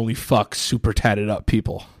up only fuck super tatted up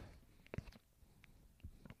people.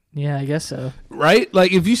 Yeah, I guess so. Right?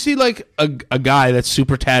 Like, if you see, like, a guy that's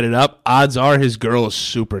super tatted up, odds are his girl is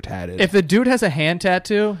super tatted. If the dude has a hand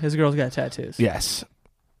tattoo, his girl's got tattoos. Yes.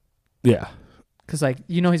 Yeah. Because, like,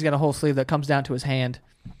 you know he's got a whole sleeve that comes down to his hand.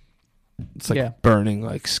 It's like Yeah. burning,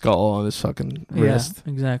 like, skull on his fucking wrist.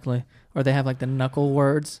 Yeah, exactly. Or they have, like, the knuckle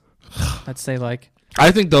words that say, like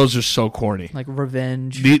I think those are so corny.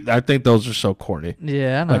 revenge. I think those are so corny.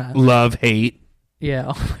 Yeah, I know. Like, love, hate. Yeah.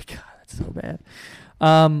 Oh, my God. That's so bad.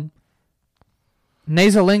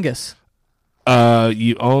 Nasolingus.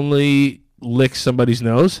 You only lick somebody's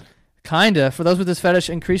nose? Kinda. For those with this fetish,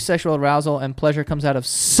 increased sexual arousal and pleasure comes out of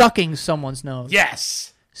sucking someone's nose.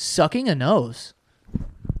 Yes. Sucking a nose.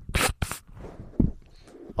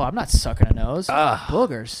 Oh, I'm not sucking a nose.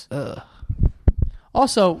 Boogers.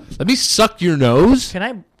 Also, Let me suck your nose?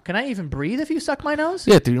 can I even breathe if you suck my nose?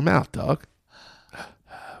 Yeah, through your mouth, dog.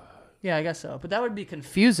 Yeah, I guess so. But that would be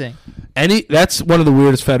confusing. That's one of the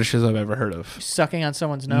weirdest fetishes I've ever heard of. Sucking on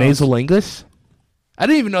someone's nose. Nasolingus? I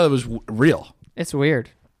didn't even know that was real. It's weird.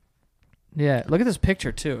 Yeah, look at this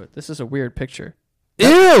picture too. This is a weird picture.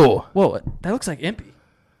 Ew! Whoa, that looks like Impy.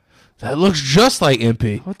 That looks just like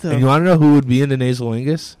Impy. What the- And you want to know who would be into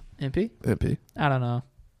nasolingus? Impy? Impy. I don't know.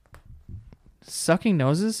 Sucking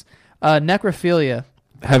noses? Necrophilia.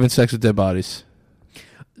 Having sex with dead bodies.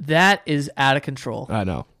 That is out of control. I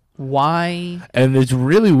know. Why? And it's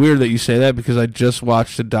really weird that you say that because I just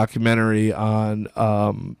watched a documentary on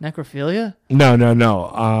Necrophilia? No,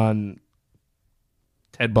 on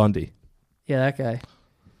Ted Bundy. Yeah, that guy.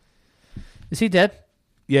 Is he dead?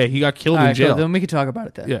 Yeah, he got killed All in right, jail. cool. Then we can talk about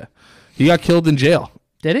it then. Yeah. He got killed in jail.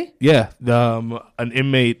 Did he? Yeah, an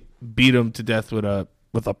inmate beat him to death with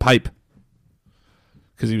a pipe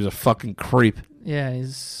because he was a fucking creep. Yeah,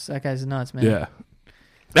 that guy's nuts, man. Yeah,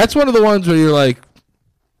 that's one of the ones where you're like,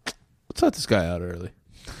 let's let this guy out early.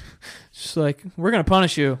 Just like, we're gonna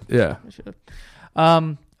punish you. Yeah.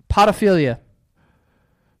 Podophilia.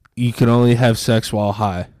 You can only have sex while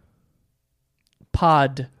high.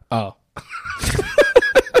 Pod. Oh.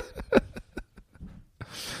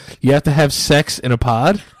 You have to have sex in a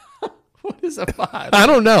pod? What is a pod? I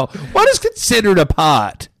don't know. What is considered a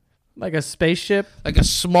pod? Like a spaceship? Like a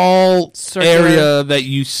small Circular area that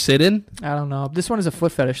you sit in? I don't know. This one is a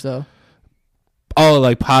foot fetish, though. Oh,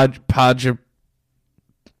 like Go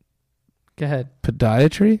ahead.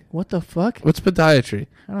 Podiatry? What the fuck? What's podiatry?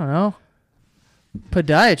 I don't know.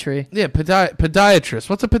 Podiatry? Yeah,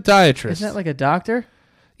 podiatrist. What's a podiatrist? Isn't that like a doctor?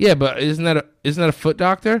 Yeah, but isn't that a foot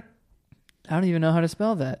doctor? I don't even know how to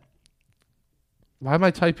spell that. Why am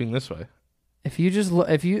I typing this way? If you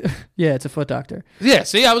yeah, it's a foot doctor. Yeah,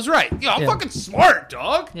 see, I was right. Yo, I'm Yeah. fucking smart,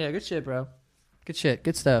 dog. Yeah, good shit, bro. Good shit.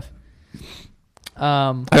 Good stuff.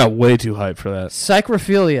 I got way too hyped for that.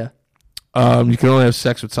 Psychrophilia. You can only have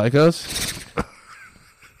sex with psychos.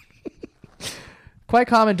 Quite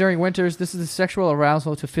common during winters. This is the sexual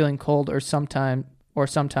arousal to feeling cold or sometimes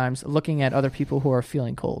looking at other people who are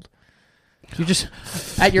feeling cold. You just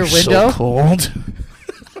at your window. So cold.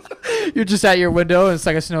 You're just at your window and it's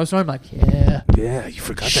like a snowstorm. Like, yeah. Yeah, you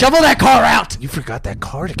forgot. Shovel that car out. You forgot that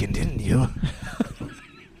cardigan, didn't you?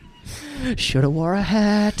 Shoulda wore a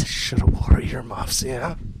hat. Should have wore earmuffs.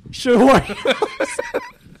 Yeah. Shoulda wore.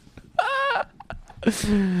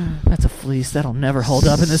 That's a fleece that'll never hold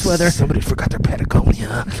up in this weather. Somebody forgot their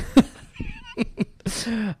Patagonia.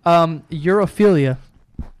 Europhilia.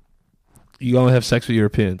 You only have sex with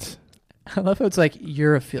Europeans. I love how it's like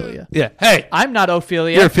Europhilia. Yeah. Hey, I'm not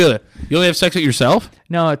Ophelia. Europhilia. You only have sex with yourself?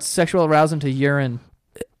 No, it's sexual arousal to urine.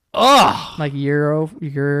 Oh. Like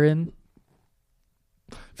urine.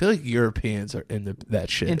 I feel like Europeans are into that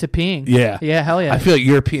shit. Into peeing. Yeah. Yeah, hell yeah. I feel like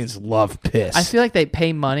Europeans love piss. I feel like they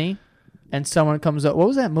pay money and someone comes up. What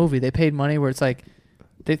was that movie? They paid money where it's like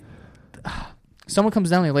someone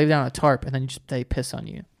comes down, they lay down a tarp, and then they piss on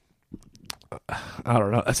you. I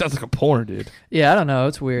don't know. That sounds like a porn, dude. Yeah, I don't know.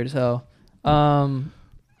 It's weird as hell. You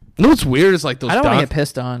know what's weird is like those. I don't want to get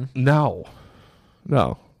pissed on. No.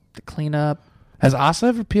 To clean up. Has Asa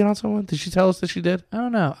ever peed on someone? Did she tell us that she did? I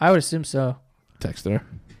don't know. I would assume so. Text her.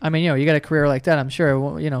 I mean, you got a career like that. I'm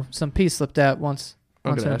sure. Some pee slipped out once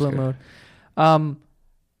in a blue moon. I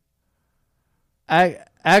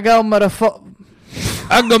go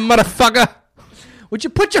motherfucker. Would you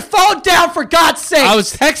put your phone down for God's sake? I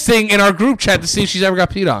was texting in our group chat to see if she's ever got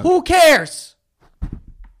peed on. Who cares?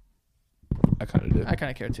 I kind of did. I kind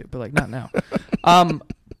of care too, but like not now.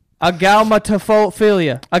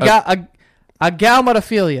 Agalmatophilia.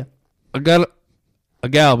 Agalmatophilia. I got a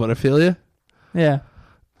gal, but I feel you. Yeah.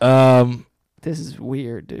 This is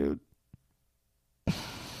weird, dude.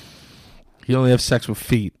 You only have sex with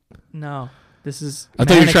feet. No. This is. I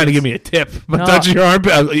thought you were trying to give me a tip, but No. touching your arm,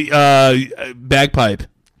 bagpipe.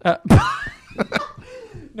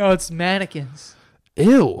 No, it's mannequins.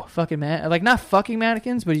 Ew. Fucking like not fucking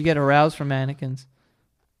mannequins, but you get aroused from mannequins.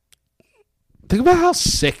 Think about how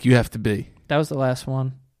sick you have to be. That was the last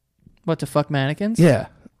one. What, to fuck mannequins? Yeah.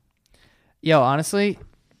 Yo, honestly,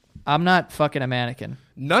 I'm not fucking a mannequin.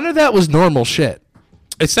 None of that was normal shit,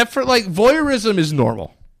 except for like voyeurism is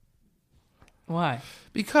normal. Why?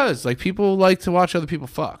 Because like people like to watch other people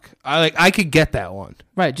fuck. I could get that one.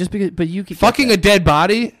 Right, just because, but you could Fucking a dead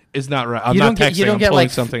body is not right. I'm not texting. I'm pulling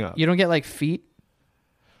something up. You don't get like feet.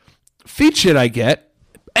 Feet shit I get.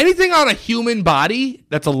 Anything on a human body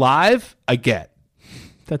that's alive, I get.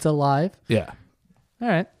 That's alive. Yeah. All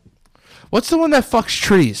right. What's the one that fucks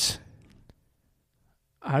trees?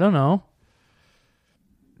 I don't know.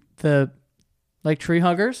 The like tree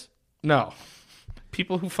huggers? No.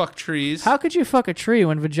 People who fuck trees. How could you fuck a tree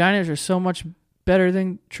when vaginas are so much better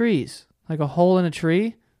than trees? Like a hole in a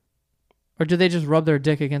tree? Or do they just rub their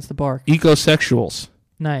dick against the bark? Ecosexuals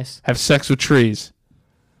Nice. have sex with trees.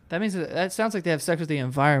 That means that sounds like they have sex with the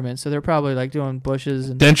environment, so they're probably like doing bushes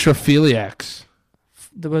and Dentrophiliacs.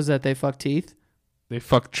 what was that? They fuck teeth? They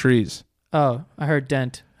fuck trees. Oh, I heard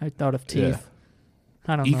dent. I thought of teeth.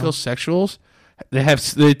 I don't know. Ecosexuals,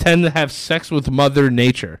 they tend to have sex with Mother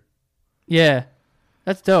Nature. Yeah.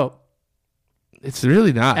 That's dope. It's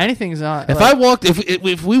really not. Anything's not.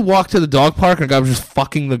 If we walked to the dog park and a guy was just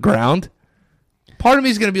fucking the ground, part of me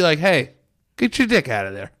is gonna be like, hey, get your dick out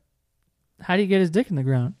of there. How do you get his dick in the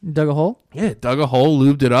ground? You dug a hole? Yeah, dug a hole,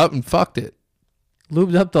 lubed it up, and fucked it.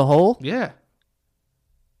 Lubed up the hole? Yeah.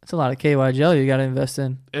 That's a lot of KY jelly you got to invest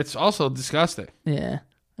in. It's also disgusting. Yeah.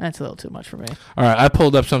 That's a little too much for me. All right, I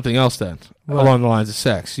pulled up something else then, along the lines of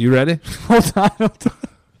sex. You ready? Hold on.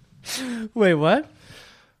 Wait, what?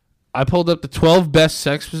 I pulled up the 12 best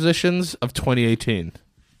sex positions of 2018.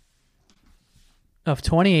 Of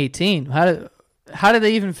 2018? How did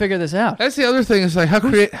they even figure this out? That's the other thing. Is like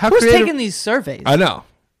who's creative. taking these surveys? I know.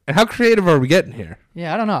 And how creative are we getting here?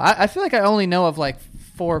 Yeah, I don't know. I feel like I only know of like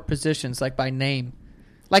 4 positions, like by name.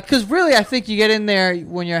 Like, because really, I think you get in there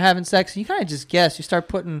when you're having sex, and you kind of just guess. You start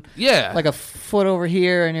putting like a foot over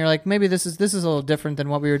here, and you're like, maybe this is a little different than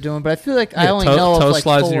what we were doing. But I feel like I only know of like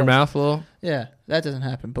slides 4. in your mouth a little. Yeah, that doesn't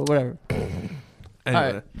happen. But whatever. Anyway. All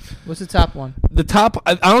right. What's the top one? The top.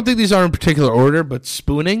 I don't think these are in particular order, but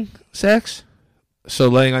spooning sex. So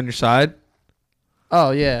laying on your side.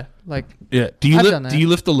 Oh yeah, like yeah. Do you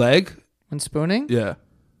lift the leg when spooning? Yeah.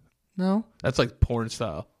 No. That's like porn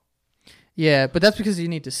style. Yeah, but that's because you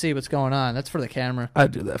need to see what's going on. That's for the camera. I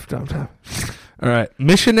do that from time to time. All right.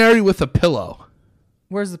 Missionary with a pillow.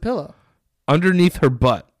 Where's the pillow? Underneath her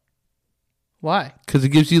butt. Why? Because it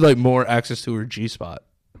gives you like more access to her G-spot.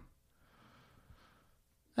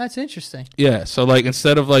 That's interesting. Yeah. So like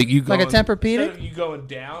instead of like you going... Like a Tempur-Pedic? Instead of you going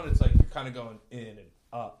down, it's like you're kind of going in and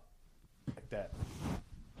up. Like that.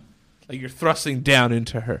 Like you're thrusting down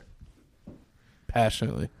into her.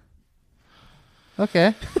 Passionately.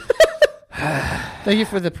 Okay. Thank you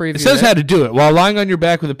for the preview. It says how to do it. While lying on your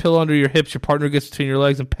back with a pillow under your hips, your partner gets between your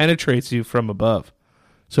legs and penetrates you from above,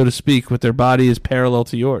 so to speak, with their body is parallel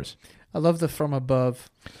to yours. I love the from above.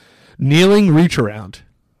 Kneeling reach around.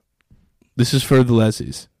 This is for the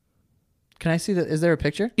lessies. Can I see that? Is there a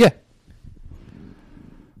picture? Yeah.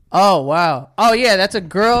 Oh, wow. Oh, yeah, that's a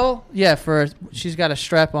girl. Yeah, she's got a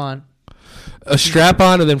strap on. A strap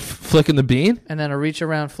on and then flicking the bean? And then a reach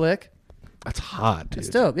around flick. That's hot, dude. That's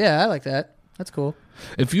dope. Yeah, I like that. That's cool.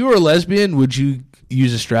 If you were a lesbian, would you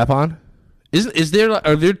use a strap on?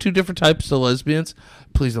 Are there 2 different types of lesbians?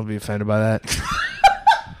 Please don't be offended by that.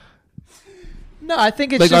 No, I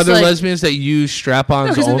think it's like, just are there lesbians that use strap-ons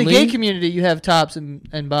because only? in the gay community, you have tops and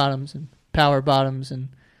bottoms and power bottoms and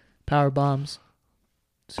power bombs,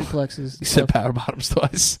 suplexes. You said power bottoms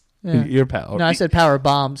twice. Yeah. You're power. No, I said power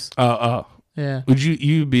bombs. Oh. Yeah. Would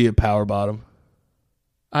you be a power bottom?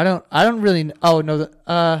 I don't really. Oh no.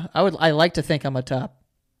 I like to think I'm a top.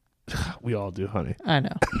 We all do, honey. I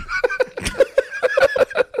know.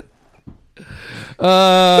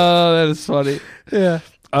 That is funny. Yeah.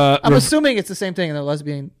 I'm assuming it's the same thing in the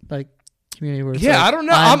lesbian community. Where it's I don't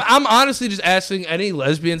know. I'm honestly just asking any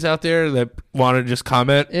lesbians out there that want to just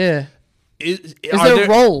comment. Yeah. Is there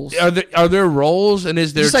roles? Are there roles? And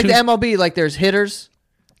is there just like the MLB? Like there's hitters.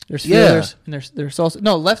 There's fielders, and there's also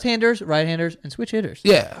left-handers, right-handers, and switch hitters.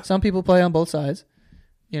 Yeah. Some people play on both sides,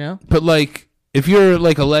 you know? But, like, if you're,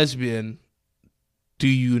 like, a lesbian, do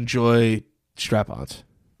you enjoy strap-ons?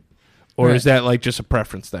 Or is that, like, just a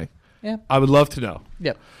preference thing? Yeah. I would love to know.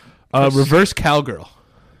 Yep. Reverse cowgirl.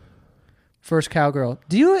 First cowgirl.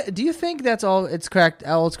 Do you think that's all it's cracked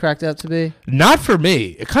out to be? Not for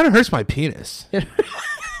me. It kind of hurts my penis.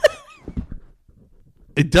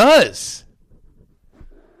 It does.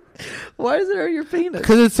 Why does it hurt your penis?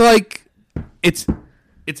 Because it's like it's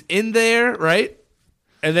in there, right?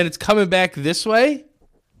 And then it's coming back this way.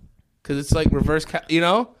 Because it's like reverse, you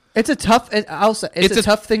know? It's a tough. It's a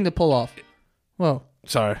tough thing to pull off. Whoa.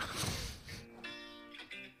 Sorry.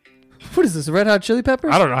 What is this? Red Hot Chili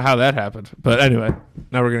Peppers? I don't know how that happened, but anyway,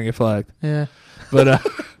 now we're gonna get flagged. Yeah. But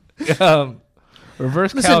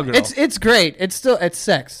reverse cowgirl. It's great. It's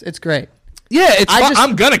sex. It's great. Yeah,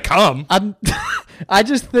 I'm gonna come. I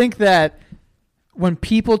just think that when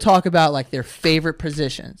people talk about like their favorite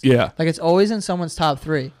positions, yeah, like it's always in someone's top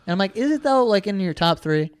 3, and I'm like, is it though? Like in your top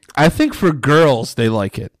 3? I think for girls they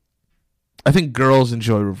like it. I think girls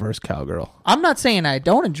enjoy reverse cowgirl. I'm not saying I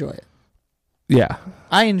don't enjoy it. Yeah,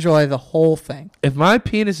 I enjoy the whole thing. If my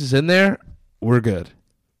penis is in there, we're good.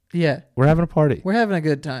 Yeah, we're having a party. We're having a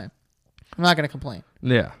good time. I'm not gonna complain.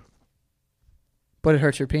 Yeah, but it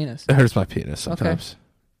hurts your penis. It hurts my penis sometimes.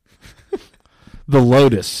 Okay. The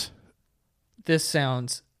lotus. This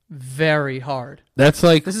sounds very hard. That's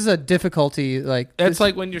like this is a difficulty. That's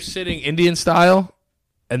like when you're sitting Indian style,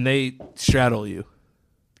 and they straddle you.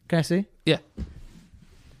 Can I see? Yeah.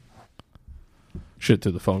 Shit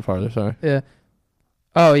to the phone farther. Sorry. Yeah.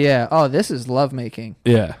 Oh yeah. Oh, this is lovemaking.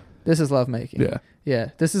 Yeah. This is lovemaking. Yeah. Yeah.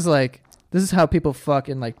 This is how people fuck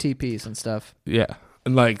in like teepees and stuff. Yeah.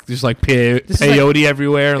 And like there's like is peyote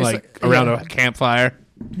everywhere, like around yeah. a campfire.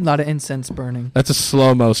 A lot of incense burning. That's a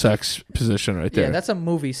slow-mo sex position right there. Yeah, that's a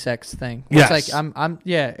movie sex thing. Yes. It's like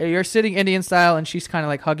you're sitting Indian style and she's kind of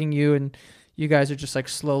like hugging you and you guys are just like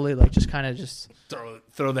slowly like just kind of just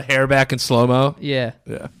throw the hair back in slow-mo. Yeah.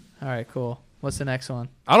 Yeah. All right, cool. What's the next one?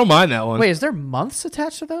 I don't mind that one. Wait, is there months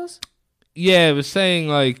attached to those? Yeah, it was saying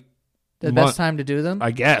like The best time to do them?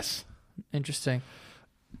 I guess. Interesting.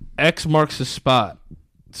 X marks the spot.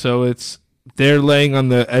 So they're laying on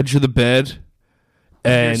the edge of the bed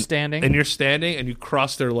and you're standing and you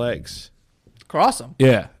cross their legs. Cross them?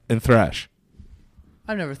 Yeah, and thrash.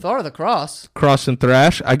 I've never thought of the cross. Cross and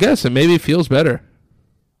thrash? I guess, and maybe it feels better.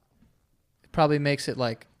 It probably makes it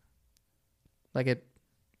like it.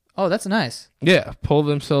 Oh, that's nice. Yeah, pull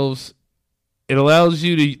themselves. It allows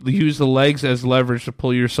you to use the legs as leverage to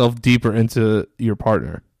pull yourself deeper into your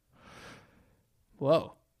partner.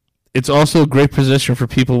 Whoa. It's also a great position for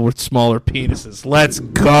people with smaller penises. Let's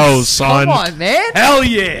go, son. Come on, man. Hell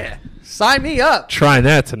yeah. Sign me up. Trying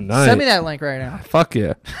that tonight. Send me that link right now. Fuck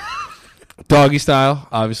yeah. Doggy style,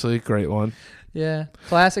 obviously, great one. Yeah,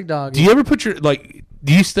 classic doggy. Do you ever put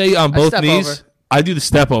do you stay on both step knees? over. I do the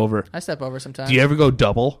step over. I step over sometimes. Do you ever go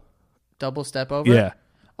double? Double step over? Yeah.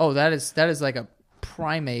 Oh, that is like a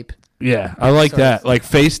primate. Yeah, I like So that. it's- Like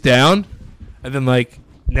face down, and then like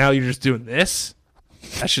now you're just doing this.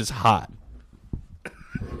 That's just hot.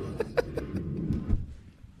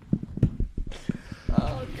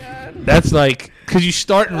 Oh god. That's like because you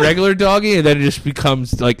start in regular doggy and then it just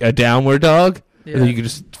becomes like a downward dog, Yeah. and then you can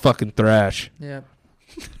just fucking thrash. Yeah.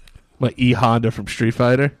 Like E Honda from Street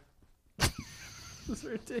Fighter. This is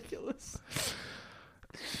ridiculous.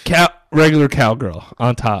 Regular cowgirl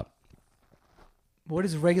on top. What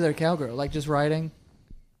is regular cowgirl? Like just riding?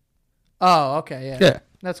 Oh, okay, yeah. Yeah,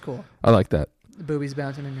 That's cool. I like that. The boobies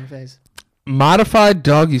bouncing in your face. Modified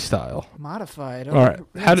doggy style. Modified. All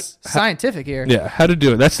right. Scientific here. Yeah, how to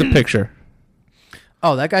do it. That's the picture.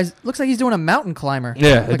 Oh, that guy looks like he's doing a mountain climber.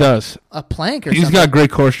 Yeah, Like it does. A plank or He's something. got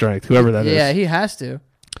great core strength, whoever that is. Yeah, he has to.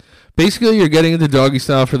 Basically, you're getting into doggy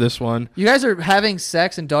style for this one. You guys are having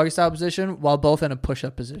sex in doggy style position while both in a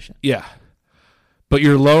push-up position. Yeah. But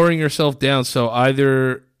you're lowering yourself down, so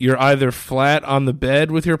you're either flat on the bed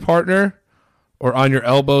with your partner or on your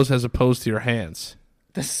elbows as opposed to your hands.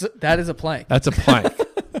 That is a plank. That's a plank.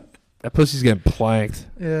 That pussy's getting planked.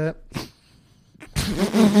 Yeah.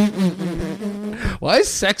 Why is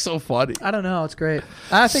sex so funny? I don't know. It's great.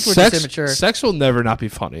 I think we're just immature. Sex will never not be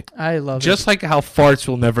funny. I love Just like how farts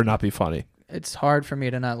will never not be funny. it. It's hard for me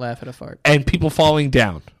to not laugh at a fart. And people falling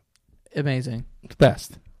down. Amazing. It's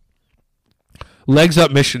best. Legs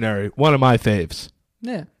up missionary. One of my faves.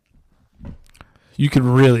 Yeah. You can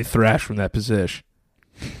really thrash from that position.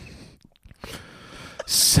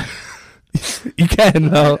 You can,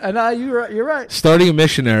 though. And you're right. Starting a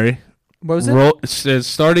missionary. What was it? It says,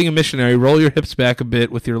 starting a missionary, roll your hips back a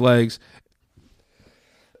bit with your legs.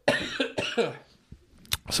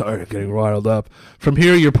 Sorry, I'm getting riled up. From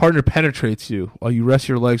here, your partner penetrates you while you rest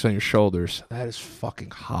your legs on your shoulders. That is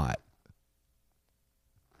fucking hot.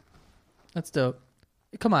 That's dope.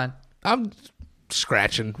 Come on. I'm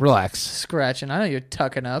scratching. Relax. Scratching. I know you're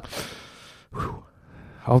tucking up. I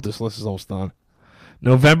hope this list is almost done.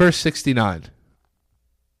 November 69.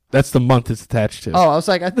 That's the month it's attached to. Oh, I was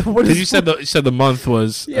like, what is? Because you said the month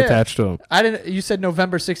was Yeah. attached to him. I didn't. You said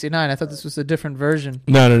November '69. I thought this was a different version.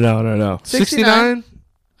 No. 69?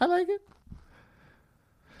 I like it.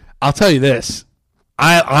 I'll tell you this.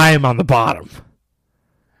 I am on the bottom.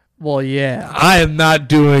 Well, yeah. I am not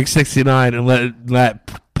doing 69 and let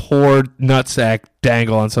that poor nutsack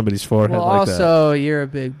dangle on somebody's forehead Well, like that. also, you're a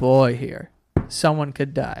big boy here. Someone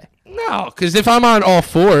could die, No, because if I'm on all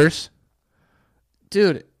fours,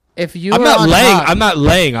 dude. If you I'm were not on laying. top, I'm not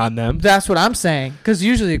laying on them. That's what I'm saying. Because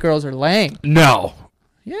usually girls are laying. No,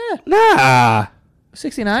 Yeah. nah.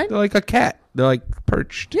 69. They're like a cat. They're like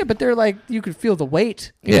perched. Yeah, but they're like you could feel the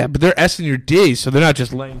weight. Yeah, but they're S and your D, so they're not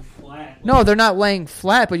just laying flat. No, they're not laying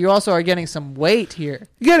flat, but you also are getting some weight here.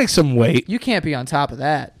 You're getting some weight. You can't be on top of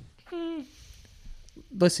that.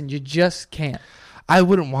 Listen, you just can't. I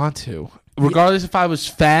wouldn't want to, regardless if I was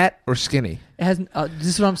fat or skinny. It has. This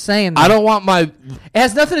is what I'm saying. I don't want my. It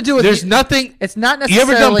has nothing to do with. There's nothing. It's not You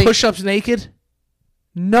ever necessarily. done push-ups naked?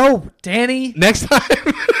 No, Danny. Next time.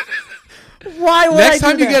 Why would Next I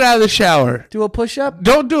time do you that? get out of the shower, Do a push-up.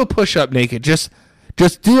 don't do a push-up naked. Just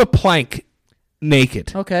do a plank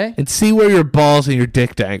naked, Okay. and see where your balls and your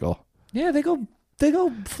dick dangle. Yeah, they go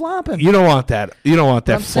flopping. You don't want that. You don't want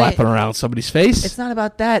that I'm saying- flapping around somebody's face. It's not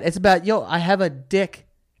about that. It's about I have a dick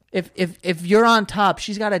If you're on top,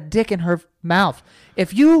 she's got a dick in her mouth.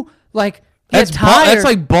 If you like get tired, that's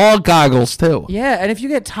like ball goggles too. Yeah, and if you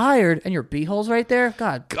get tired and your beehole's right there,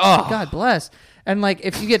 God bless. And like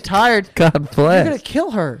if you get tired, God bless. you're gonna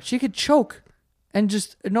kill her. She could choke, and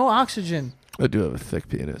just no oxygen. I do have a thick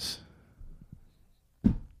penis.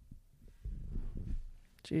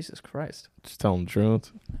 Jesus Christ. Just telling the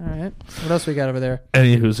truth. All right. What else we got over there?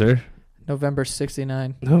 Any hooser. November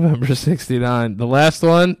 69. November 69. The last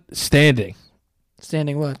one, standing.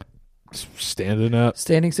 Standing what? Standing up.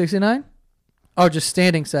 Standing 69? Oh, just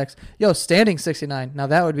standing sex. Yo, standing 69. Now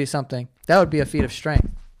that would be something. That would be a feat of strength.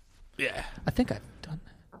 Yeah. I think I've done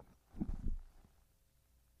that.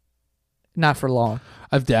 Not for long.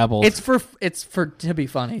 I've dabbled. It's for to be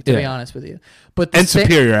funny, to be honest with you. But and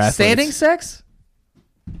superior athletes. Standing sex?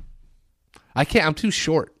 I can't. I'm too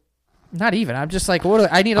short. Not even. I'm just like,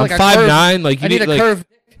 what? I need I'm like a 5'9". Like you I need a like, curve.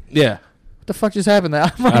 Yeah. What the fuck just happened there? I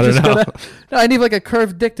don't know. No, I need like a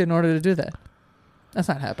curved dick in order to do that. That's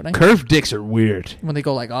not happening. Curved dicks are weird. When they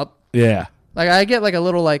go like up. Yeah. Like I get like a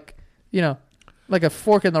little like, like a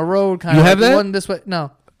fork in the road kind of. You have like that? One this way.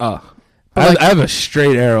 No. Oh. I have a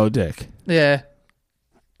straight arrow dick. Yeah.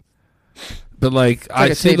 But like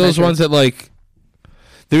I see those ones that like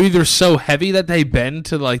they're either so heavy that they bend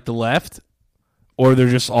to like the left, or they're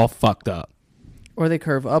just all fucked up. Or they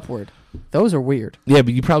curve upward. Those are weird. Yeah,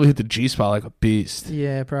 but you probably hit the G spot like a beast.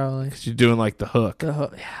 Yeah, probably. Because you're doing like the hook. The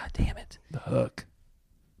hook. Yeah, damn it. The hook.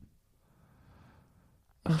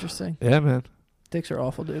 Interesting. Yeah, man. Dicks are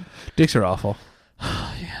awful, dude. Dicks are awful.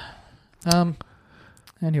 Yeah.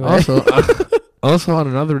 Anyway. Also, on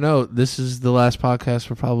another note, this is the last podcast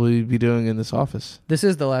we'll probably be doing in this office. This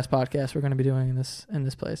is the last podcast we're going to be doing in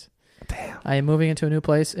this place. Damn. I am moving into a new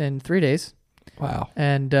place in 3 days. Wow.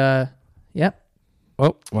 And yep.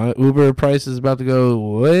 Well, my Uber price is about to go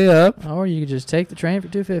way up. Or you could just take the train for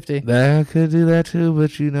 $2.50. I could do that too,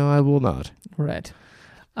 but I will not. Right.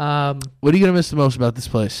 What are you gonna miss the most about this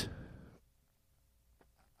place?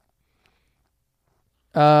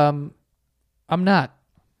 I'm not.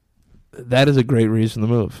 That is a great reason to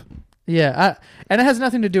move. Yeah, and it has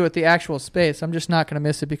nothing to do with the actual space. I'm just not going to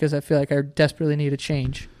miss it because I feel like I desperately need a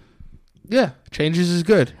change. Yeah, changes is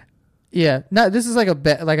good. Yeah, no, this is like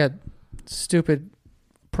a stupid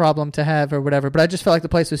problem to have or whatever. But I just felt like the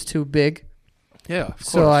place was too big. Yeah, of course.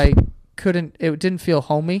 So I couldn't. It didn't feel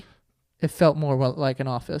homey. It felt more like an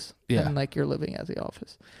office. Yeah, and like you're living at the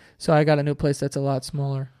office. So I got a new place that's a lot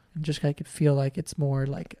smaller and just I could feel like it's more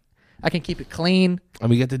like. I can keep it clean. And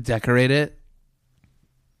we get to decorate it.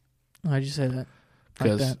 Why'd you say that?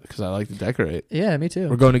 Because I like to decorate. Yeah, me too.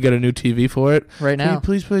 We're going to get a new TV for it. Right now. Can you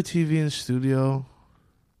please put a TV in the studio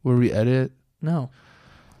where we edit? No.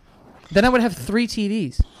 Then I would have 3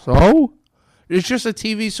 TVs. So? It's just a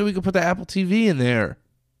TV so we can put the Apple TV in there.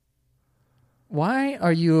 Why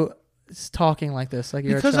are you talking like this? Like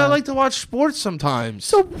you're because I like to watch sports sometimes.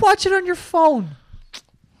 So watch it on your phone.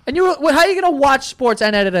 And how are you going to watch sports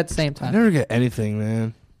and edit at the same time? I never get anything,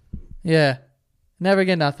 man. Yeah. Never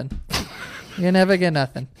get nothing. You never get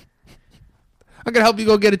nothing. I can help you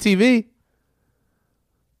go get a TV.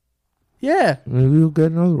 Yeah. Maybe we'll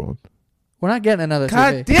get another one. We're not getting another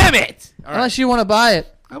God TV. Damn it! Unless you want to buy it.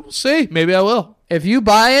 I will see. Maybe I will. If you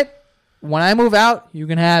buy it, when I move out, you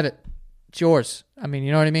can have it. It's yours. I mean,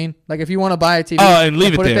 you know what I mean? Like if you want to buy a TV and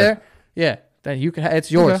leave put it there. Yeah, then you can.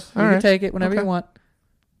 It's yours. Okay. You can take it whenever you want.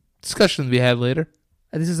 Discussion to be had later.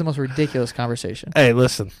 This is the most ridiculous conversation. Hey,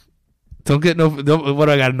 listen. What do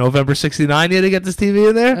I got? November 69 yet to get this TV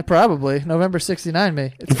in there? Probably. November 69,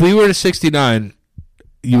 me. If we were to 69,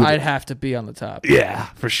 I'd have to be on the top. Yeah,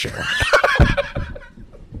 for sure.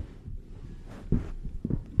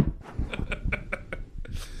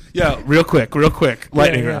 Yeah, real quick.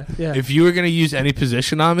 Lightning round. Yeah. If you were going to use any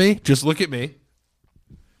position on me, just look at me.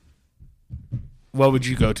 What would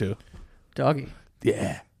you go to? Doggy.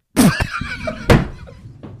 Yeah.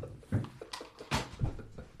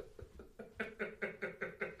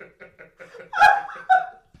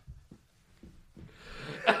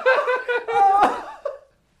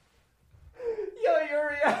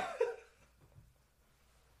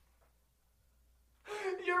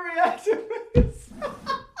 Your reaction is...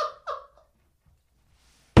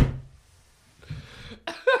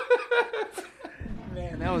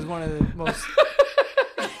 Man, that was one of the most...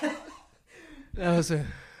 That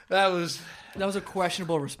was a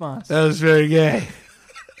questionable response. That was very gay.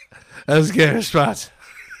 That was a gay response.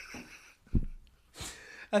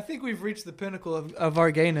 I think we've reached the pinnacle of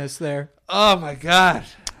our gayness there. Oh, my God.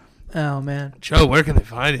 Oh, man. Joe, where can they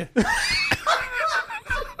find you?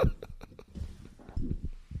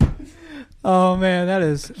 Oh, man, that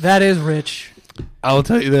is rich. I'll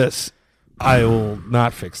tell you this. I will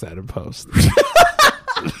not fix that in post.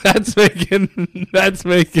 That's making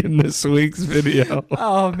this week's video.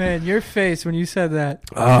 Oh man, your face when you said that.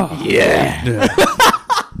 Oh yeah.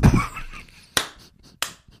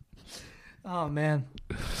 Oh man.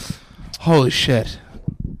 Holy shit.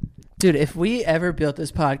 Dude, if we ever built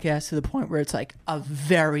this podcast to the point where it's like a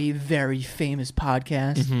very, very famous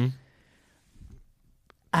podcast,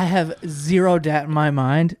 I have zero doubt in my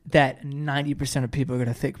mind that 90% of people are going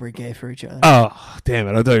to think we're gay for each other. Oh, damn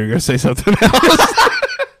it. I thought you were going to say something else.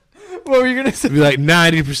 What were you going to say? It'd be like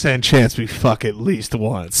 90% chance we fuck at least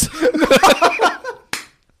once. See,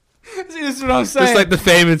 this is what I'm saying. Just like the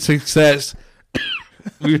fame and success,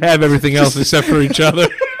 we have everything else except for each other.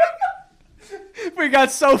 We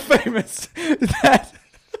got so famous that...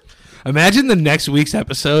 Imagine the next week's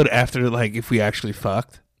episode after, like, if we actually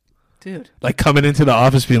fucked. Dude. Like, coming into the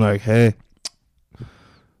office being like, hey.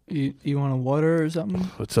 You want a water or something?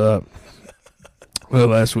 What's up? Well,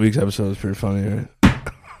 last week's episode was pretty funny, right?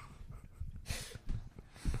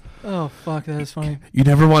 Oh, fuck, that is funny. You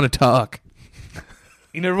never want to talk.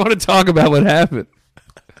 You never want to talk about what happened.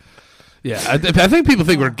 Yeah, I think people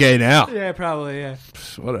think we're gay now. Yeah, probably, yeah.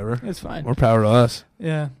 Whatever. It's fine. More power to us.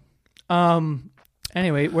 Yeah.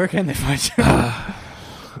 Anyway, where can they find you?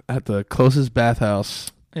 At the closest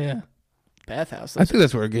bathhouse. Yeah. Bathhouse. I think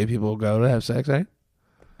that's where gay people go to have sex, right?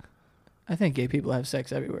 I think gay people have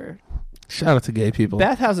sex everywhere. Shout out to gay people.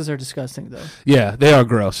 Bathhouses are disgusting, though. Yeah, they are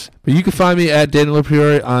gross. But you can find me at Daniel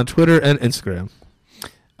LaPriore on Twitter and Instagram.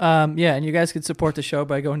 Yeah, and you guys can support the show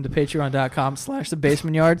by going to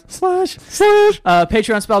patreon.com/thebasementyard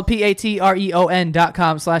Patreon spelled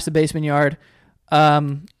patreon.com/thebasementyard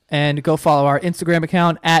and go follow our Instagram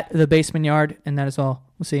account at thebasementyard, and that is all.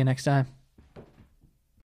 We'll see you next time.